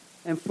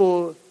 And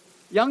for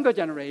younger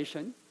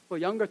generation, for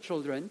younger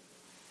children,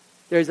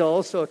 there's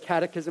also a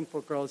catechism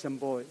for girls and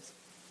boys.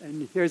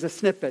 And here's a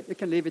snippet. You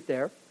can leave it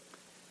there.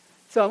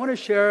 So I want to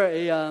share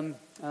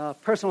a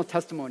personal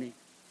testimony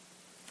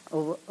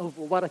of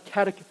what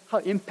how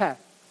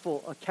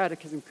impactful a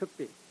catechism could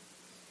be.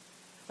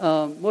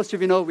 Most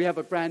of you know we have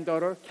a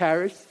granddaughter,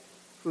 Caris,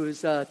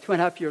 who's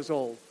 2.5 years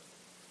old.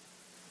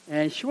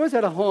 And she was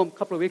at home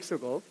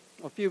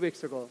a few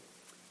weeks ago.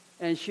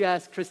 And she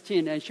asked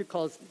Christine, and she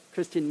calls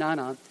Christine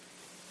Nana.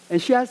 And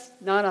she asked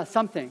Nana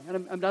something.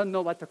 I don't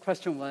know what the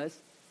question was.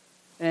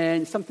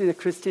 And something that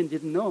Christine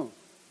didn't know.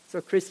 So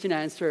Christine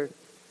answered,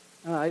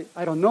 I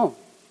don't know.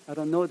 I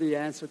don't know the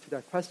answer to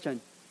that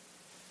question.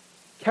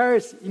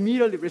 Caris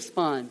immediately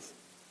responds,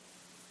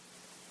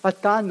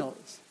 but God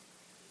knows.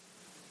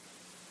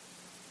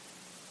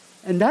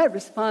 And that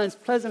response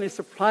pleasantly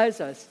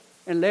surprised us.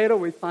 And later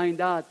we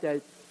find out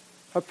that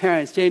her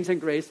parents, James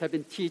and Grace, have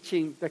been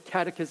teaching the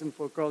catechism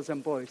for girls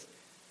and boys.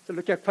 So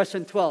look at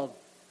question 12.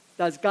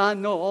 Does God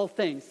know all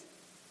things?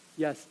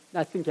 Yes,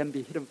 nothing can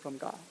be hidden from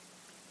God.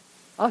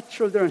 Our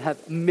children have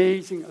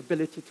amazing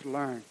ability to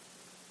learn.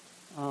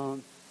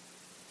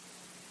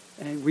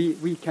 And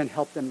we can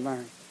help them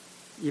learn.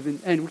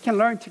 And we can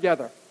learn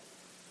together.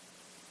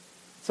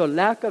 So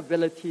lack of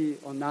ability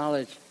or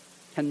knowledge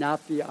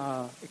cannot be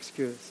our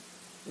excuse.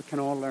 We can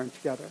all learn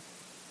together.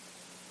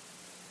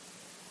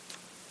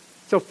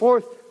 So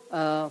fourth,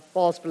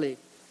 false belief.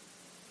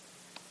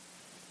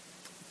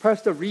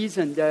 Perhaps the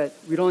reason that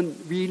we don't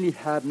really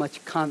have much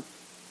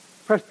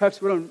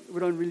perhaps we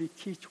don't really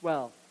teach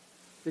well,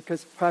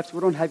 because perhaps we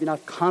don't have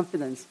enough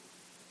confidence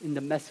in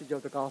the message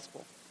of the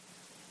gospel.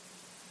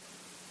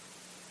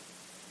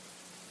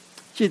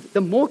 See,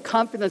 the more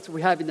confidence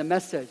we have in the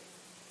message,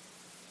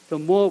 the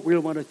more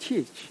we'll want to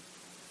teach.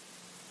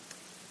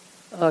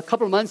 A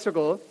couple of months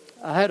ago,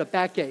 I had a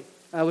backache.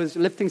 I was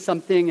lifting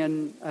something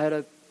and I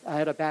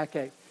had a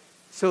backache.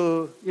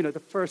 So,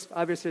 the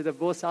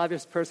most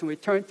obvious person we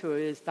turn to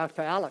is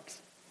Dr.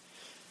 Alex.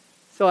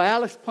 So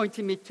Alex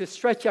pointed me to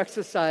stretch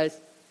exercise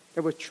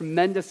that were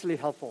tremendously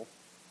helpful.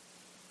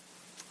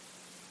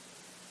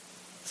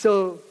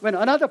 So when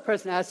another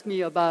person asks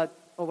me about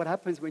what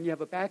happens when you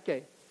have a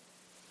backache,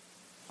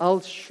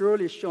 I'll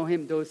surely show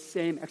him those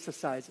same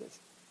exercises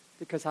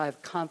because I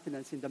have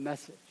confidence in the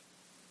message.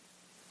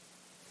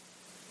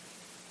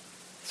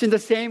 So in the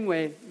same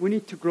way, we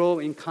need to grow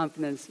in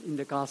confidence in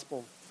the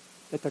gospel,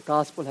 that the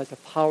gospel has the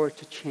power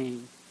to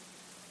change.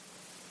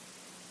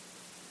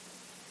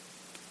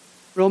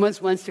 Romans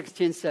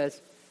 1:16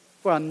 says,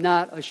 "For I'm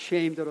not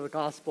ashamed of the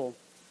gospel,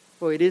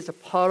 for it is a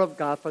power of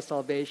God for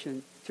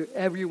salvation to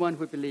everyone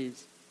who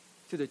believes,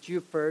 to the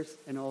Jew first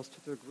and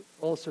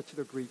also to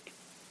the Greek."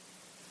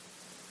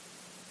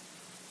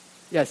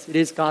 Yes, it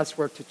is God's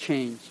work to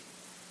change,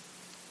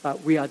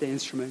 but we are the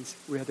instruments,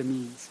 we are the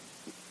means.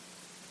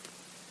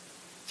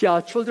 See,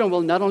 our children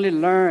will not only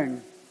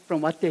learn from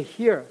what they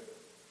hear,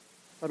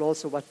 but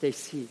also what they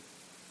see.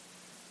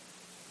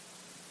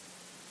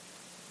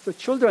 So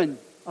children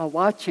are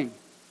watching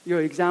your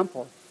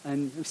example,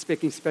 and I'm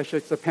speaking especially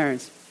to the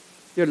parents.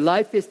 Your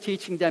life is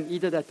teaching them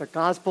either that the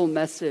gospel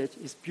message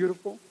is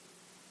beautiful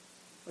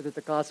or that the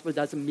gospel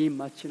doesn't mean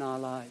much in our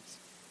lives.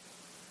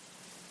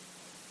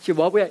 See,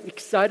 what we are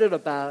excited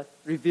about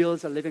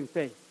reveals a living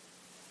faith.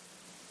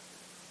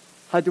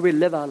 How do we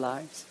live our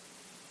lives?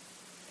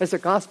 Has the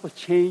gospel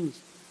changed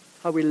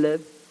how we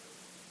live,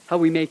 how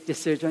we make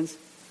decisions?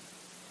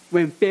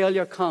 When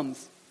failure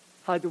comes,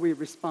 how do we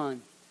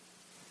respond?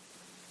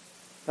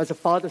 Does a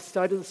father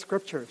study the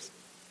scriptures?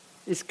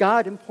 Is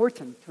God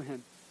important to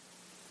him?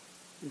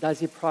 Does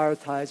he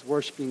prioritize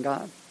worshiping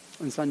God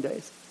on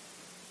Sundays?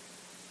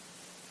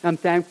 I'm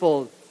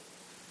thankful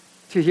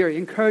to hear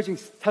encouraging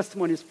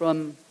testimonies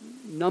from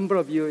a number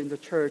of you in the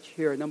church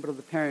here, a number of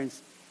the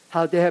parents,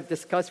 how they have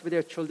discussed with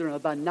their children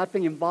about not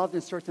being involved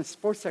in certain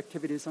sports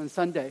activities on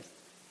Sundays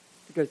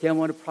because they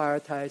want to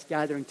prioritize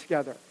gathering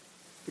together,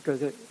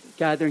 because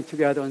gathering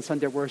together on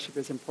Sunday worship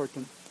is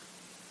important.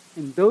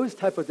 And those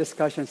type of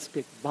discussions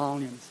speak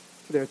volumes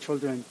to their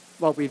children,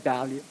 what we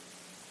value.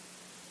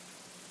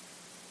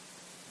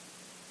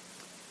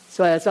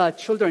 So as our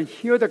children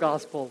hear the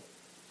gospel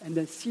and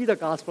then see the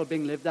gospel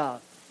being lived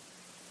out,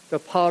 the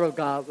power of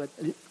God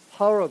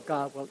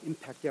will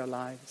impact their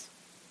lives,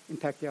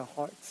 impact their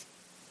hearts.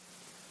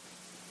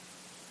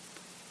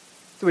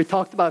 So we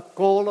talked about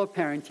goal of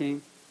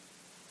parenting.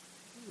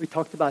 We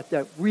talked about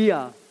that we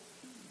are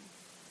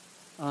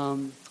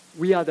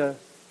the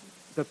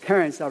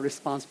parents are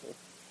responsible.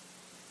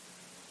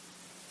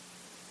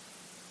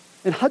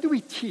 And how do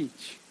we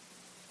teach?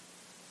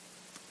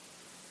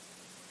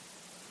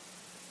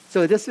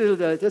 So this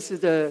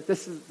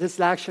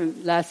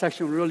last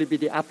section will really be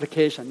the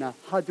application. Now,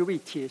 how do we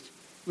teach?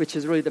 Which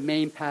is really the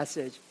main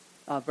passage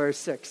verse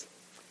 6.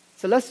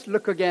 So let's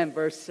look again,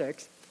 verse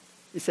 6.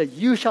 It says,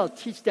 you shall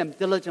teach them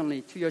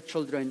diligently to your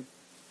children,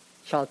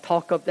 shall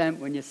talk of them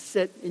when you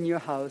sit in your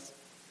house,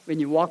 when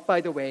you walk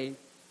by the way,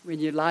 when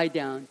you lie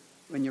down,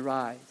 when you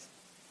rise.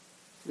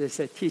 They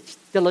said, teach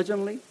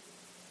diligently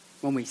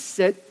when we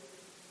sit,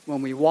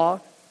 when we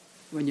walk,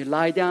 when you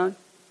lie down,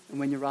 and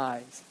when you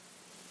rise.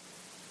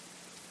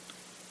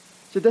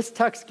 So this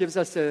text gives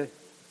us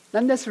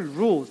not necessarily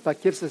rules,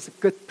 but gives us a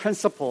good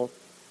principle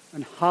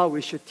on how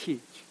we should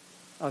teach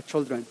our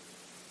children.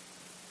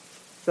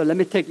 So let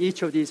me take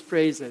each of these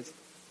phrases.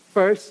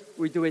 First,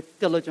 we do it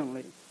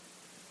diligently.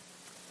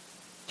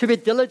 To be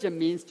diligent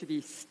means to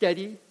be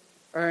steady,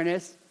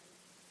 earnest,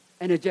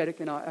 energetic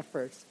in our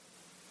efforts.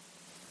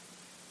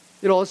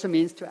 It also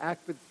means to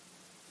act with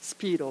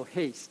speed or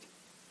haste.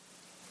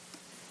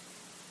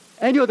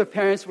 Any of the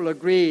parents will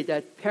agree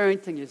that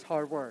parenting is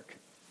hard work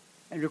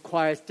and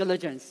requires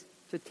diligence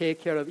to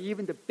take care of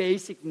even the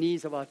basic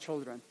needs of our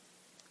children.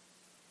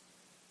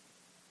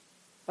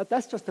 But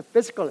that's just the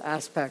physical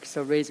aspects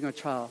of raising a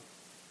child.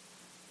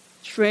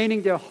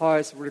 Training their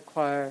hearts will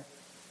require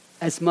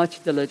as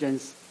much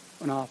diligence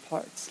on our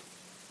parts.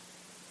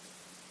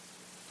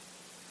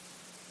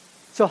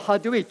 So how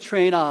do we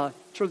train our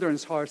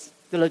children's hearts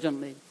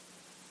diligently?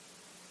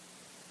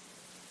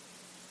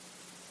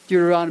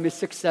 Deuteronomy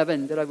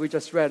 6:7 that we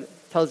just read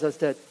tells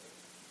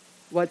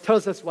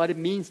us what it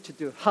means to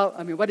do.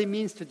 What it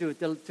means to do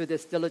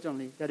this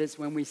diligently. That is,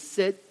 when we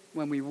sit,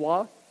 when we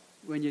walk,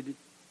 when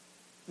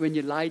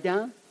you lie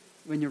down,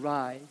 when you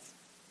rise.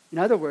 In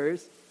other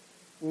words,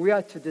 we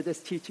are to do this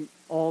teaching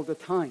all the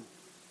time.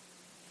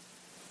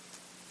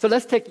 So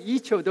let's take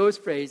each of those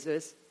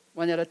phrases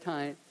one at a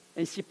time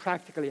and see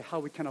practically how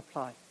we can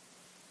apply.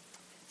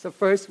 So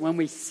first, when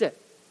we sit.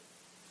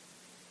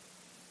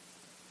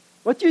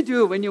 What do you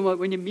do when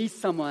you meet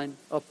someone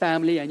or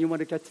family and you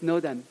want to get to know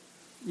them?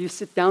 You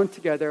sit down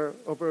together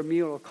over a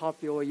meal or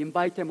coffee, or you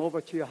invite them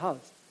over to your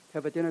house to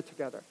have a dinner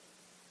together.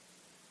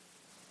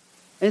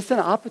 And it's an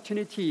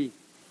opportunity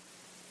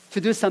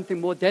to do something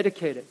more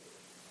dedicated.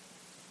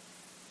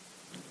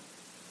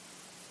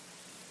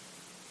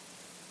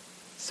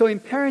 So in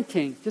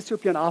parenting, this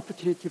would be an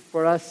opportunity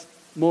for us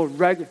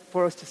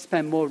to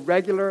spend more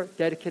regular,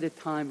 dedicated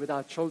time with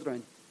our children.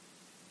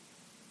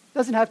 It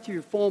doesn't have to be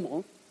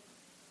formal.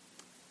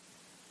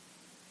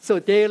 So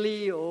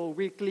daily or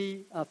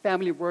weekly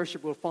family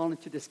worship will fall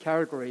into this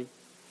category.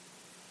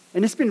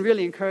 And it's been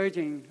really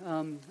encouraging.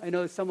 I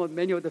know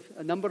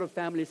a number of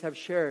families have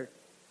shared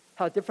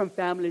how different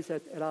families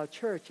at our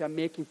church are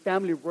making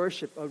family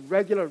worship a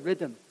regular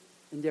rhythm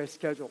in their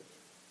schedule.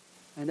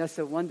 And that's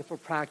a wonderful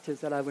practice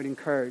that I would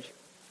encourage.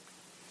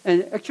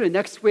 And actually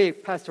next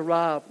week, Pastor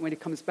Rob, when he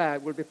comes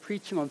back, will be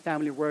preaching on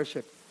family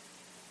worship.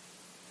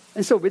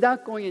 And so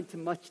without going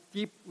much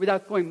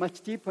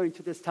deeper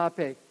into this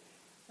topic,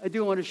 I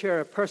do want to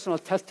share a personal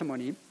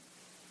testimony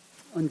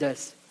on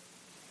this.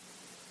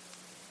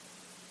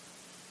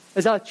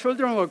 As our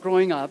children were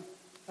growing up,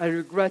 I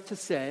regret to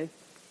say,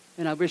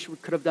 and I wish we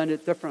could have done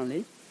it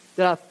differently,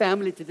 that our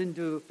family didn't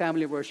do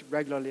family worship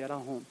regularly at our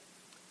home.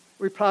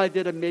 We probably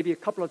did it maybe a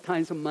couple of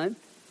times a month.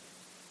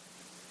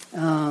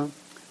 And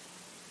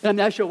I'm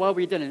not sure why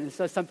we didn't. It's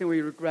just something we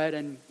regret,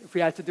 and if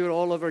we had to do it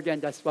all over again,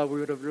 that's why we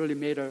would have really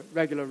made a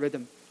regular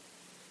rhythm.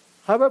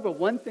 However,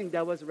 one thing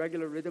that was a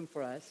regular rhythm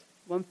for us,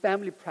 one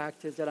family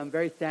practice that I'm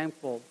very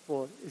thankful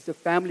for, is the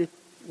family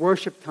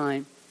worship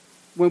time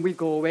when we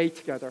go away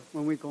together,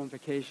 when we go on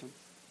vacation.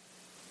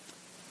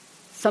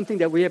 Something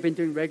that we have been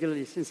doing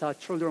regularly since our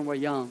children were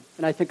young.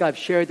 And I think I've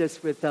shared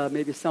this with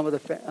maybe some of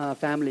the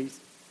families.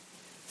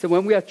 So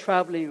when we are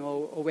traveling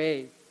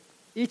away,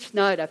 each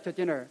night after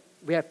dinner,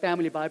 we have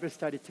family Bible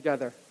study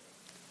together.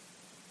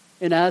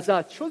 And as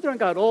our children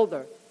got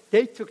older,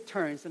 they took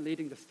turns in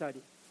leading the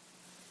study.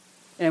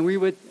 And we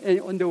would,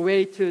 on the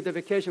way to the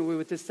vacation, we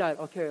would decide,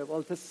 okay,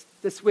 well,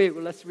 this week,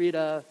 let's read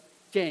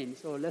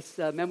James, or let's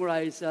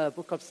memorize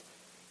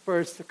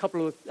first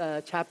couple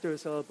of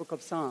chapters of Book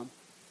of Psalm.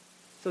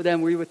 So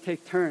then we would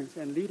take turns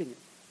in leading it.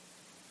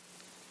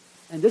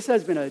 And this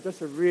has been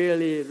just a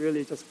really,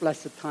 really just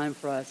blessed time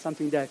for us,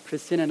 something that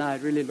Christine and I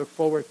really look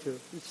forward to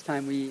each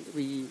time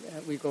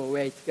we go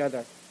away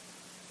together.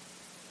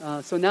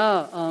 So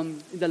now,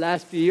 in the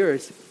last few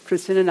years,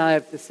 Christine and I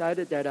have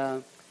decided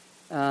that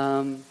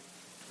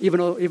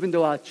even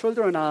though our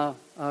children are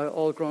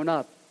all grown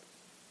up,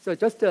 so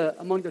just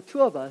among the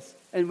two of us,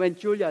 and when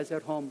Julia is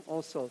at home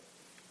also,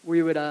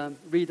 we would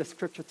read the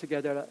scripture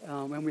together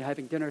when we're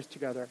having dinners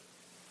together.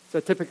 So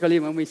typically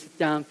when we sit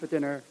down for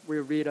dinner, we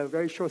read a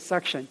very short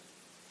section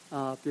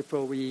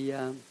before we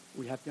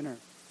have dinner.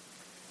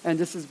 And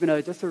this has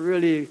been just a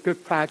really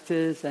good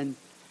practice and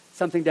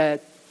something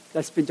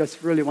that's been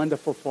just really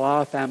wonderful for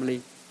our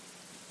family.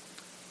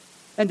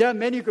 And there are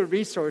many good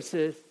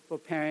resources for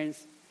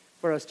parents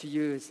for us to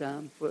use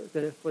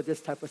for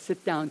this type of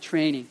sit-down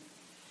training.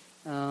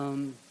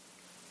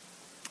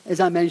 As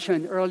I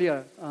mentioned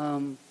earlier,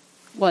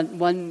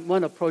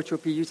 one approach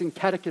would be using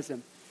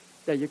catechism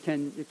that you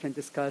can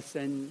discuss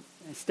and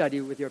study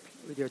with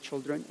your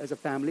children as a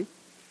family.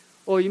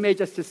 Or you may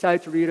just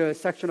decide to read a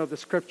section of the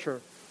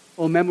scripture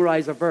or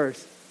memorize a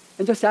verse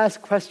and just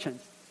ask questions.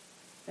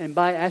 And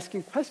by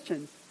asking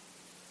questions,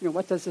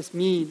 what does this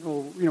mean?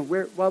 Or,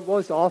 what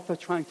was the author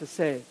trying to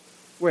say?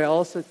 We're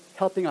also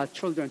helping our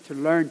children to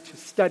learn to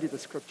study the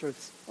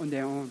scriptures on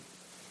their own.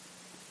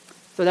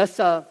 So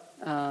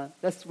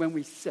that's when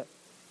we sit.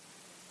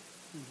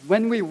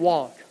 When we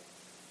walk,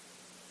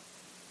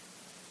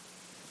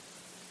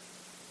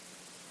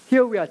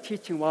 here we are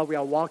teaching while we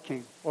are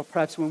walking, or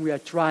perhaps when we are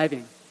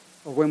driving,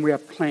 or when we are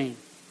playing.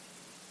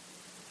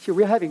 See,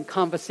 we're having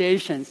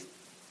conversations,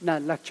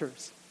 not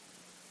lectures.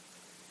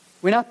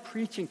 We're not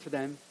preaching to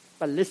them,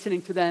 but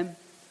listening to them,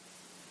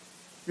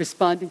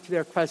 responding to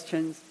their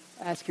questions,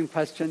 asking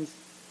questions.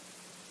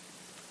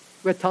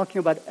 We're talking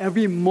about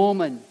every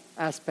moment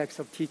aspects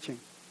of teaching.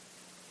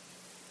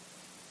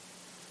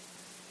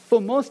 For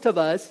most of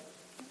us,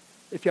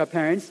 if you're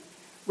parents,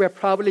 we're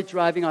probably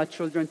driving our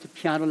children to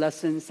piano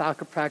lessons,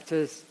 soccer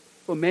practice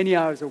for many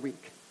hours a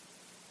week.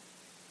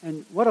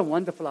 And what a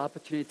wonderful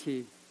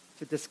opportunity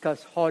to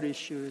discuss hard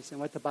issues and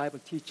what the Bible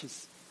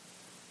teaches.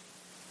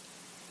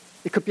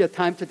 It could be a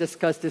time to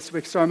discuss this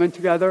week's sermon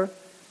together,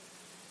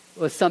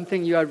 or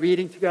something you are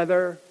reading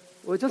together,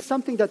 or just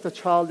something that the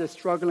child is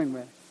struggling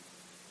with.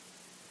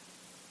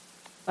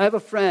 I have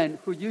a friend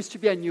who used to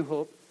be at New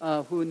Hope,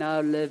 who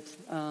now lives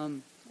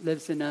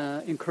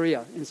in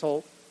Korea, in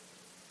Seoul.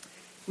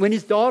 When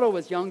his daughter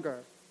was younger,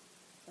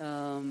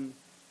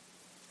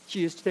 she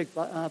used to take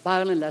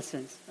violin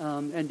lessons,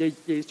 and they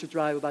used to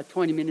drive about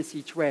 20 minutes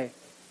each way.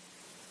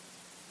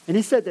 And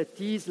he said that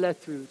these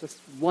led to just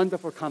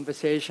wonderful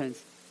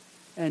conversations,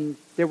 and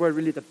they were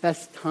really the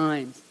best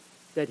times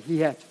that he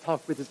had to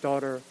talk with his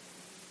daughter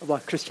about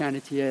what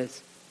Christianity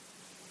is.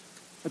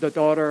 The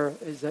daughter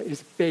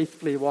is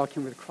faithfully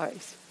walking with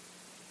Christ.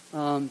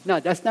 Now,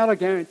 that's not a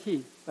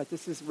guarantee, but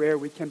this is where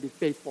we can be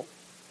faithful,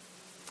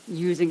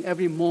 using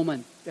every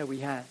moment that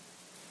we have.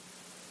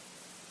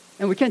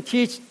 And we can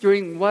teach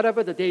during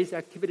whatever the day's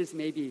activities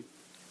may be,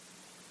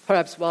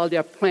 perhaps while they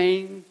are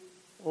playing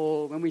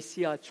or when we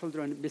see our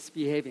children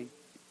misbehaving.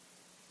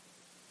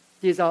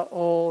 These are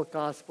all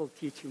gospel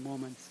teaching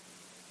moments.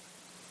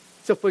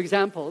 So, for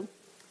example,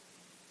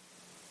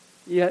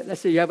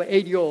 let's say you have an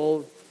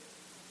 8-year-old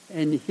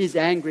and he's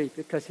angry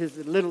because his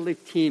little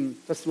league team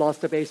just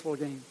lost a baseball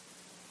game.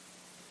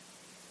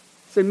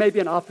 So it may be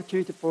an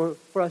opportunity for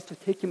us to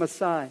take him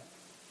aside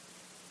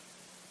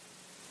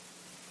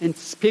and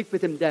speak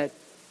with him that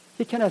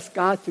he can ask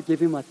God to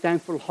give him a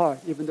thankful heart,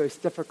 even though it's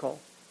difficult.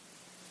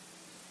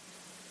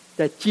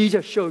 That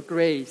Jesus showed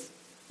grace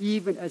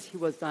even as he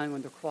was dying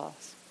on the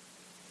cross.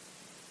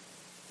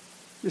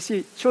 You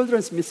see,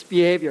 children's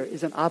misbehavior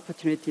is an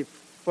opportunity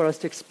for us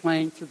to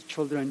explain to the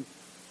children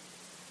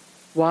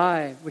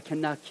why we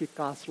cannot keep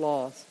God's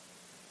laws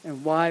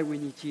and why we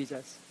need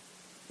Jesus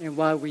and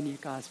why we need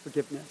God's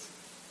forgiveness.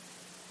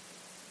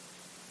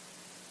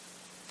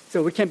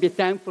 So we can be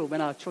thankful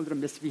when our children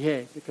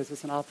misbehave because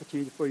it's an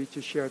opportunity for you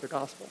to share the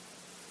gospel.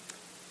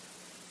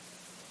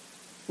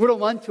 We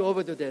don't want to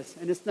overdo this,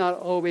 and it's not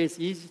always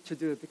easy to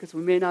do because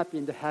we may not be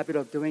in the habit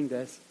of doing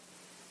this.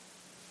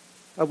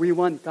 But we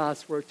want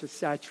God's word to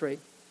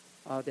saturate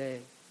our day.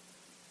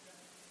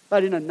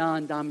 But in a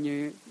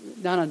non-domineering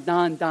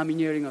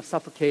or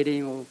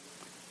suffocating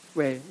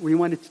way. We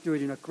wanted to do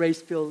it in a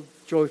grace-filled,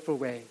 joyful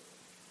way.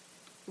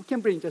 We can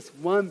bring just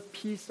one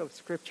piece of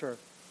scripture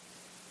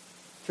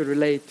to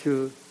relate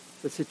to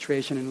the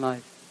situation in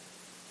life.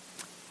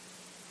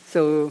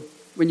 So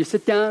when you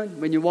sit down,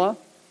 when you walk,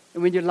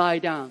 and when you lie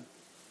down,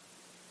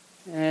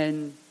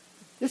 and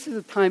this is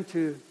a time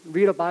to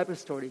read a Bible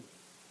story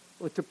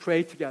or to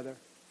pray together,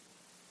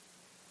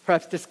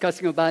 perhaps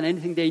discussing about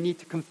anything they need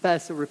to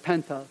confess or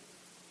repent of,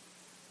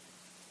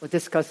 or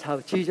discuss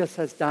how Jesus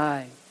has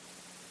died,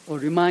 or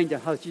remind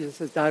them how Jesus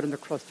has died on the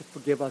cross to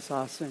forgive us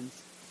our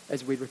sins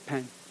as we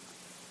repent.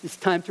 It's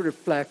time to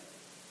reflect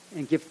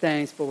and give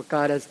thanks for what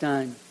God has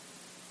done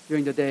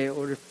during the day,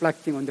 or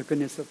reflecting on the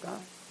goodness of God.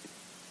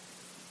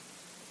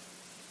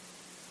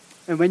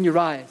 And when you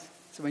rise,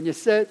 so when you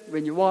sit,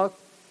 when you walk,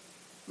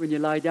 when you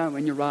lie down,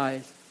 when you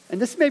rise. And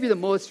this may be the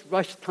most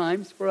rushed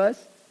times for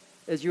us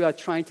as you are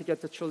trying to get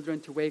the children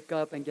to wake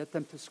up and get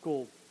them to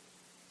school.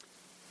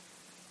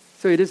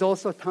 So it is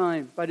also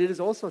time, but it is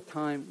also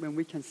time when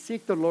we can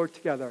seek the Lord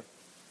together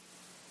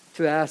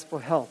to ask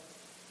for help,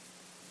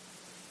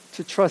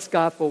 to trust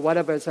God for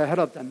whatever is ahead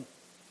of them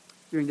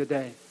during the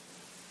day.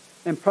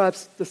 And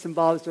perhaps this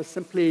involves just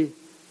simply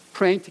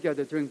praying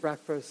together during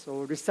breakfast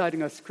or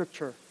reciting a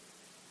scripture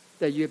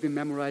that you have been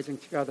memorizing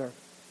together.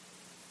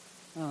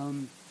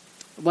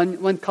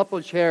 One couple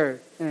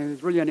shared, and it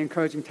was really an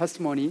encouraging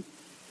testimony,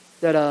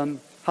 that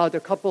how the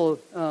couple,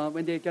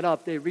 when they get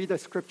up, they read the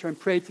scripture and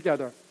pray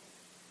together.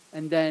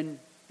 And then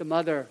the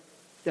mother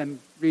then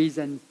reads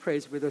and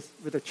prays with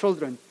the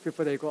children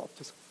before they go off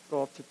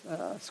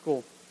to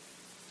school.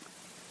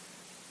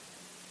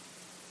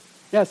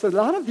 Yeah, so a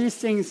lot of these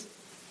things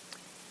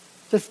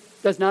just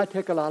does not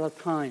take a lot of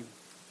time.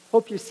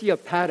 Hope you see a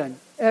pattern.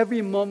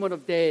 Every moment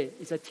of day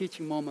is a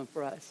teaching moment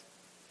for us.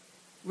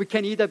 We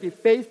can either be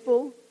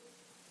faithful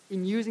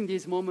in using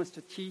these moments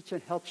to teach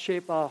and help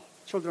shape our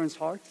children's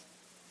hearts,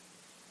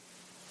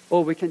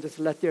 or we can just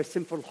let their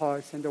sinful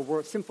hearts and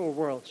the sinful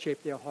world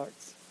shape their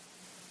hearts.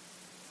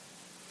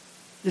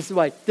 This is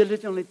why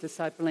diligently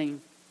discipling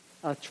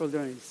our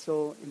children is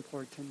so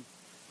important.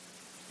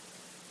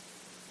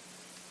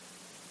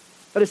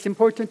 But it's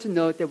important to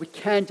note that we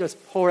can't just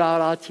pour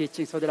out our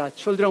teaching so that our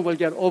children will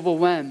get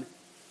overwhelmed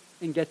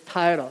and get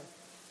tired of.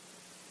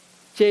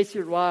 J.C.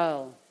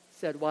 Ryle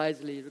said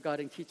wisely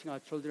regarding teaching our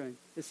children.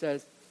 He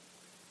says,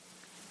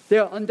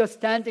 their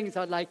understandings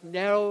are like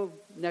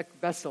narrow-necked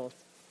vessels.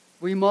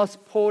 We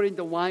must pour in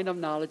the wine of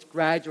knowledge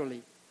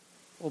gradually,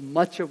 or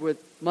much of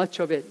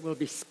it will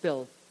be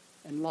spilled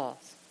and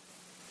lost.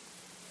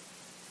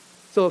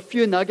 So a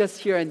few nuggets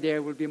here and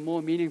there will be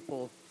more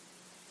meaningful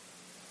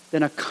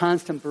than a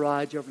constant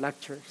barrage of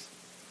lectures.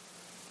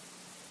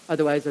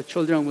 Otherwise, the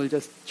children will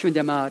just tune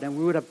them out, and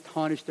we would have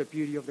tarnished the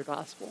beauty of the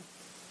gospel.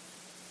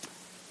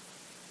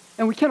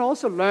 And we can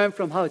also learn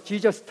from how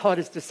Jesus taught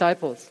his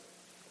disciples.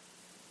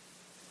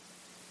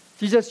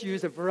 Jesus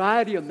used a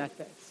variety of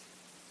methods.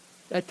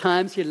 At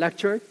times, he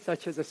lectured,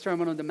 such as the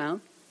Sermon on the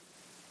Mount.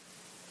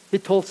 He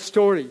told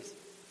stories.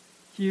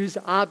 He used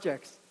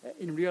objects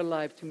in real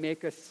life to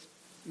make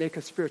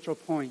a spiritual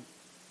point.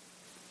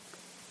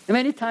 And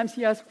many times,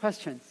 he asked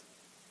questions.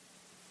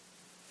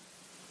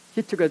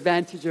 He took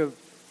advantage of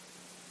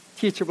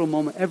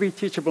every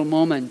teachable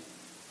moment,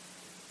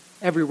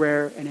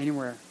 everywhere and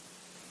anywhere.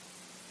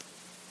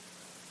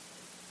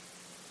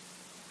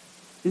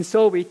 And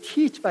so we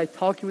teach by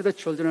talking with the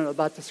children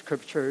about the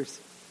scriptures,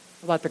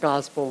 about the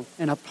gospel,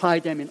 and apply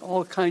them in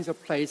all kinds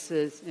of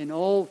places, in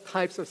all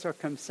types of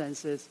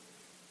circumstances,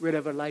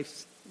 wherever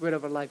life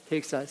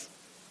takes us.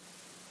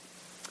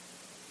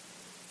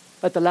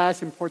 But the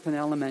last important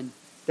element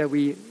that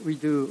we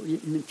do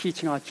in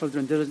teaching our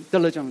children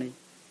diligently,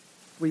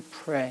 we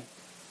pray.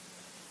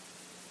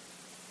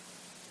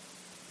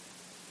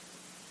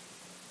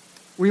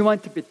 We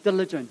want to be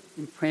diligent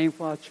in praying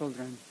for our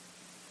children.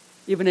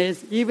 Even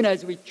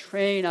as we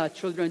train our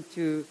children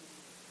try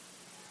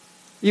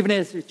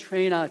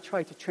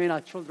to train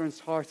our children's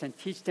hearts and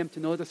teach them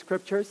to know the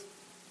scriptures,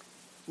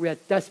 we are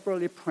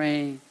desperately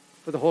praying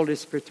for the Holy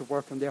Spirit to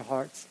work on their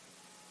hearts.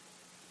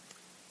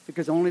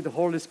 Because only the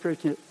Holy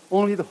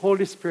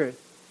Spirit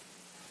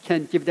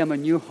can give them a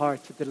new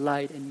heart to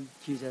delight in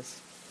Jesus.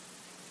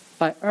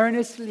 By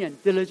earnestly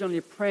and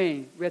diligently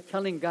praying, we are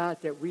telling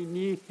God that we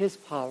need His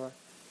power,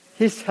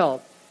 His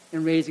help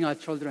in raising our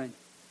children,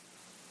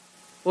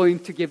 for Him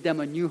to give them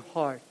a new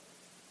heart.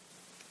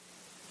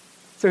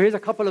 So here's a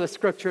couple of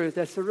scriptures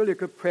that's a really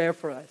good prayer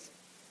for us.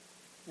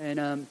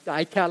 And the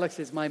italics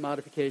is my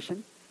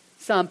modification.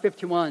 Psalm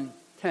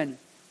 51:10.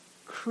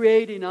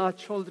 Create in our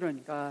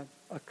children, God,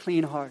 a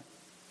clean heart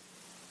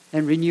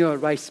and renew a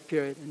right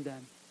spirit in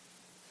them.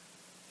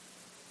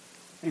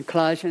 And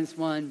Colossians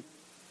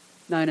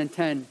 1:9 and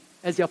 10.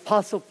 As the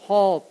Apostle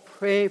Paul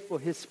prayed for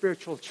his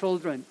spiritual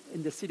children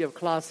in the city of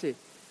Colossae,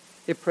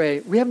 he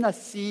prayed, we have not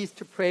ceased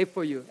to pray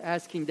for you,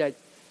 asking that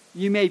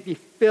you may be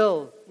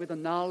filled with the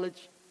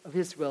knowledge of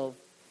His will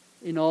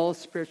in all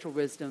spiritual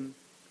wisdom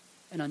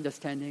and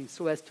understanding,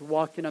 so as to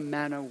walk in a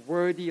manner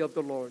worthy of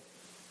the Lord,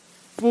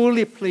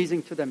 fully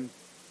pleasing to them,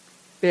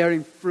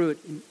 bearing fruit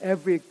in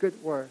every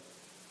good work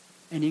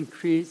and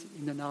increase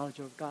in the knowledge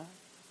of God.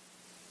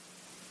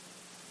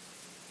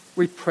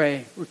 We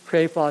pray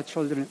for our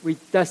children. We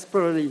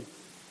desperately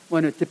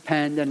want to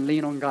depend and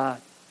lean on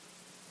God,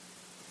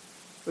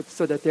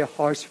 so that their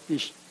hearts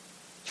be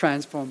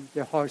transformed,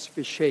 their hearts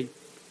be shaped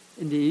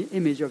in the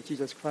image of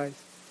Jesus Christ.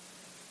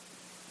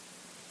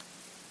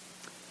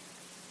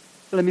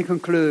 Let me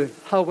conclude.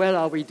 How well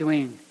are we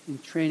doing in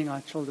training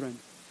our children?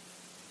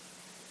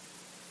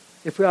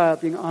 If we are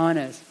being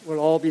honest, we'll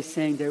all be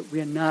saying that we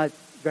are not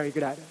very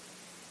good at it.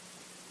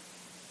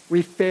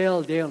 We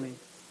fail daily.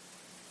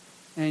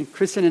 And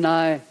Kristen and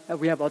I,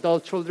 we have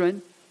adult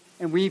children,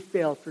 and we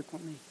fail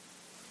frequently.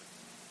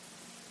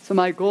 So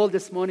my goal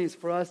this morning is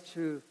for us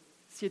to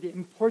see the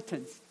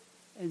importance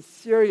and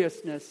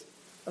seriousness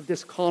of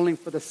this calling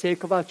for the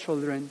sake of our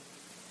children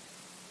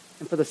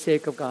and for the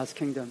sake of God's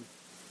kingdom.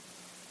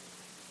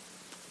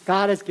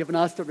 God has given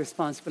us the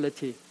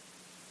responsibility.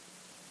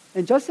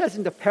 And just as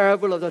in the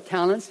parable of the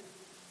talents,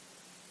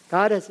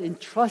 God has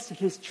entrusted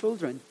His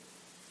children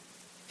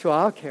to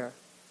our care,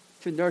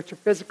 to nurture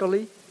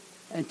physically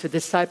and to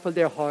disciple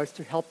their hearts,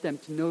 to help them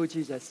to know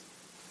Jesus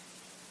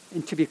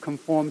and to be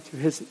conformed to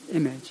His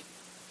image.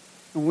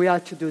 And we are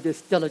to do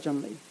this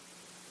diligently.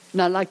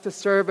 Not like the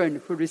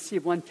servant who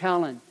received 1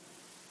 talent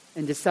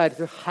and decided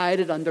to hide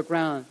it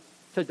underground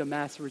till the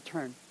master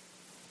returned.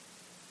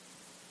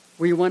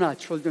 We want our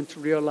children to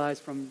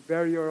realize from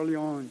very early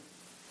on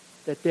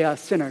that they are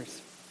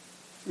sinners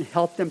and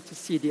help them to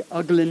see the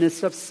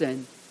ugliness of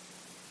sin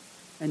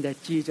and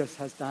that Jesus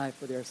has died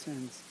for their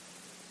sins.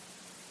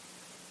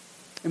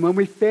 And when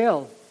we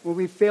fail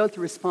to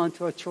respond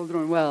to our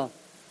children well,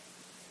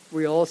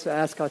 we also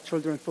ask our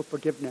children for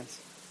forgiveness.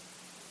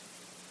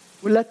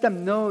 We let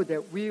them know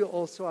that we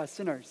also are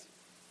sinners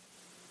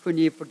who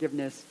need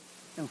forgiveness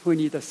and who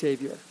need a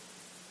Savior.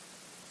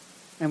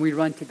 And we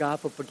run to God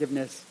for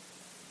forgiveness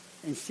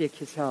and seek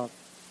His help.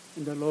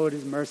 And the Lord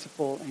is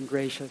merciful and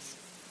gracious.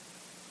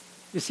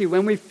 You see,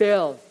 when we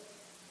fail,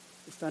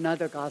 it's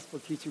another gospel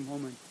teaching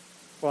moment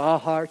for our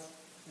hearts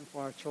and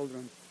for our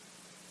children.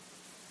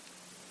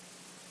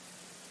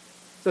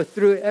 So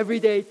through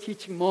everyday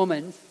teaching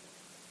moments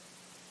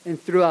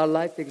and through our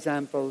life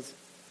examples,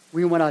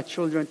 we want our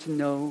children to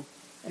know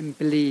and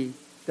believe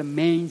the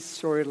main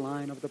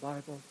storyline of the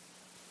Bible,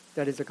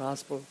 that is the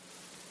gospel.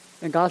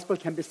 And gospel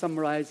can be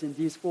summarized in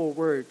these 4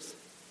 words: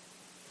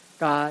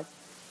 God,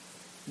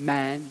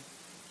 man,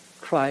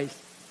 Christ,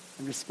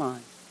 and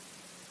response.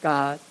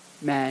 God,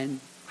 man,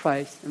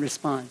 Christ, and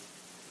response.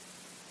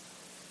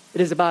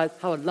 It is about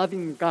how a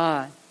loving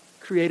God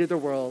created the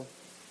world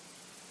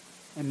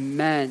and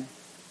man.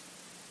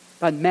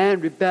 But man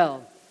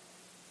rebelled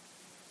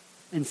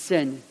and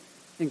sinned,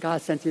 and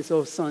God sent His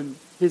own Son,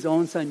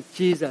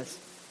 Jesus,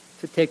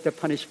 to take the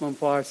punishment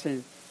for our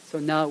sins. So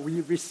now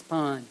we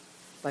respond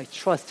by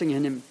trusting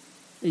in Him,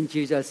 in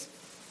Jesus,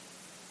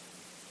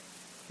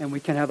 and we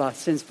can have our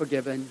sins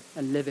forgiven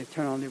and live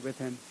eternally with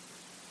Him.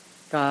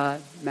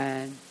 God,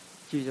 man,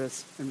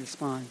 Jesus, and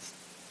response.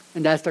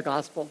 And that's the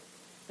gospel.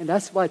 And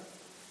that's what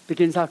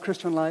begins our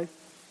Christian life,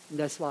 and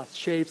that's what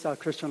shapes our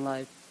Christian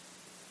life,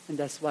 and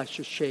that's what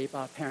should shape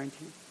our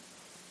parenting.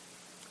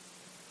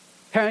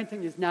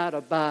 Parenting is not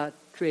about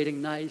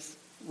creating nice,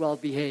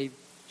 well-behaved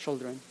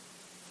children.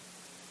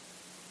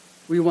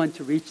 We want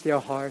to reach their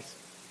hearts,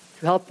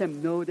 to help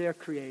them know their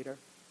Creator,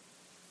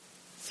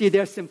 see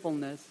their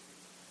sinfulness,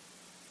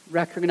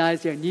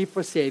 recognize their need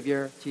for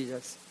Savior,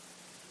 Jesus.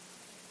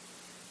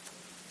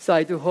 So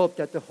I do hope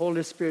that the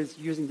Holy Spirit is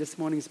using this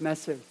morning's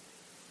message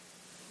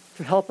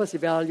to help us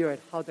evaluate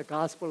how the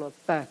gospel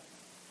affects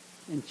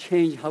and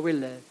change how we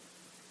live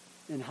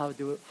and how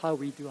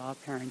we do our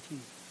parenting.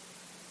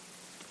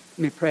 Let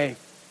me pray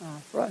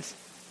for us.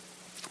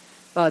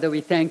 Father,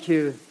 we thank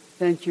you.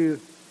 Thank you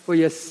for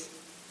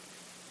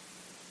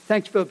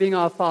thank you for being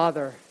our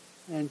Father,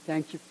 and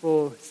thank you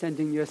for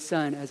sending your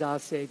Son as our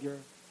Savior.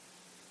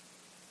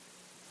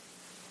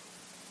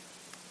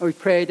 We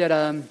pray that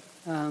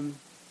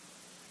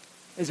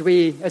as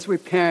we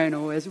parent,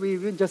 or as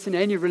we just in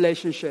any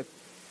relationship,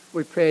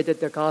 we pray that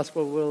the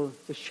gospel will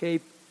just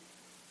shape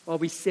what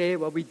we say,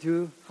 what we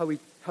do, how we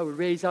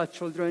raise our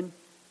children,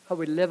 how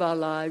we live our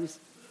lives,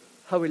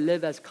 how we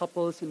live as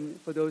couples, and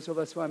for those of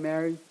us who are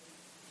married,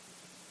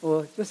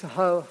 or just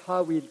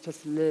how we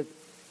just live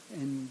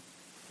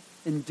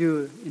and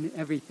do in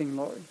everything,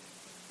 Lord.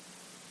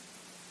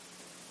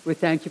 We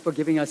thank you for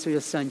giving us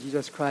your Son,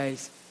 Jesus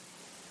Christ,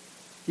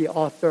 the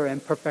author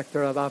and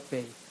perfecter of our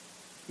faith.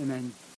 Amen.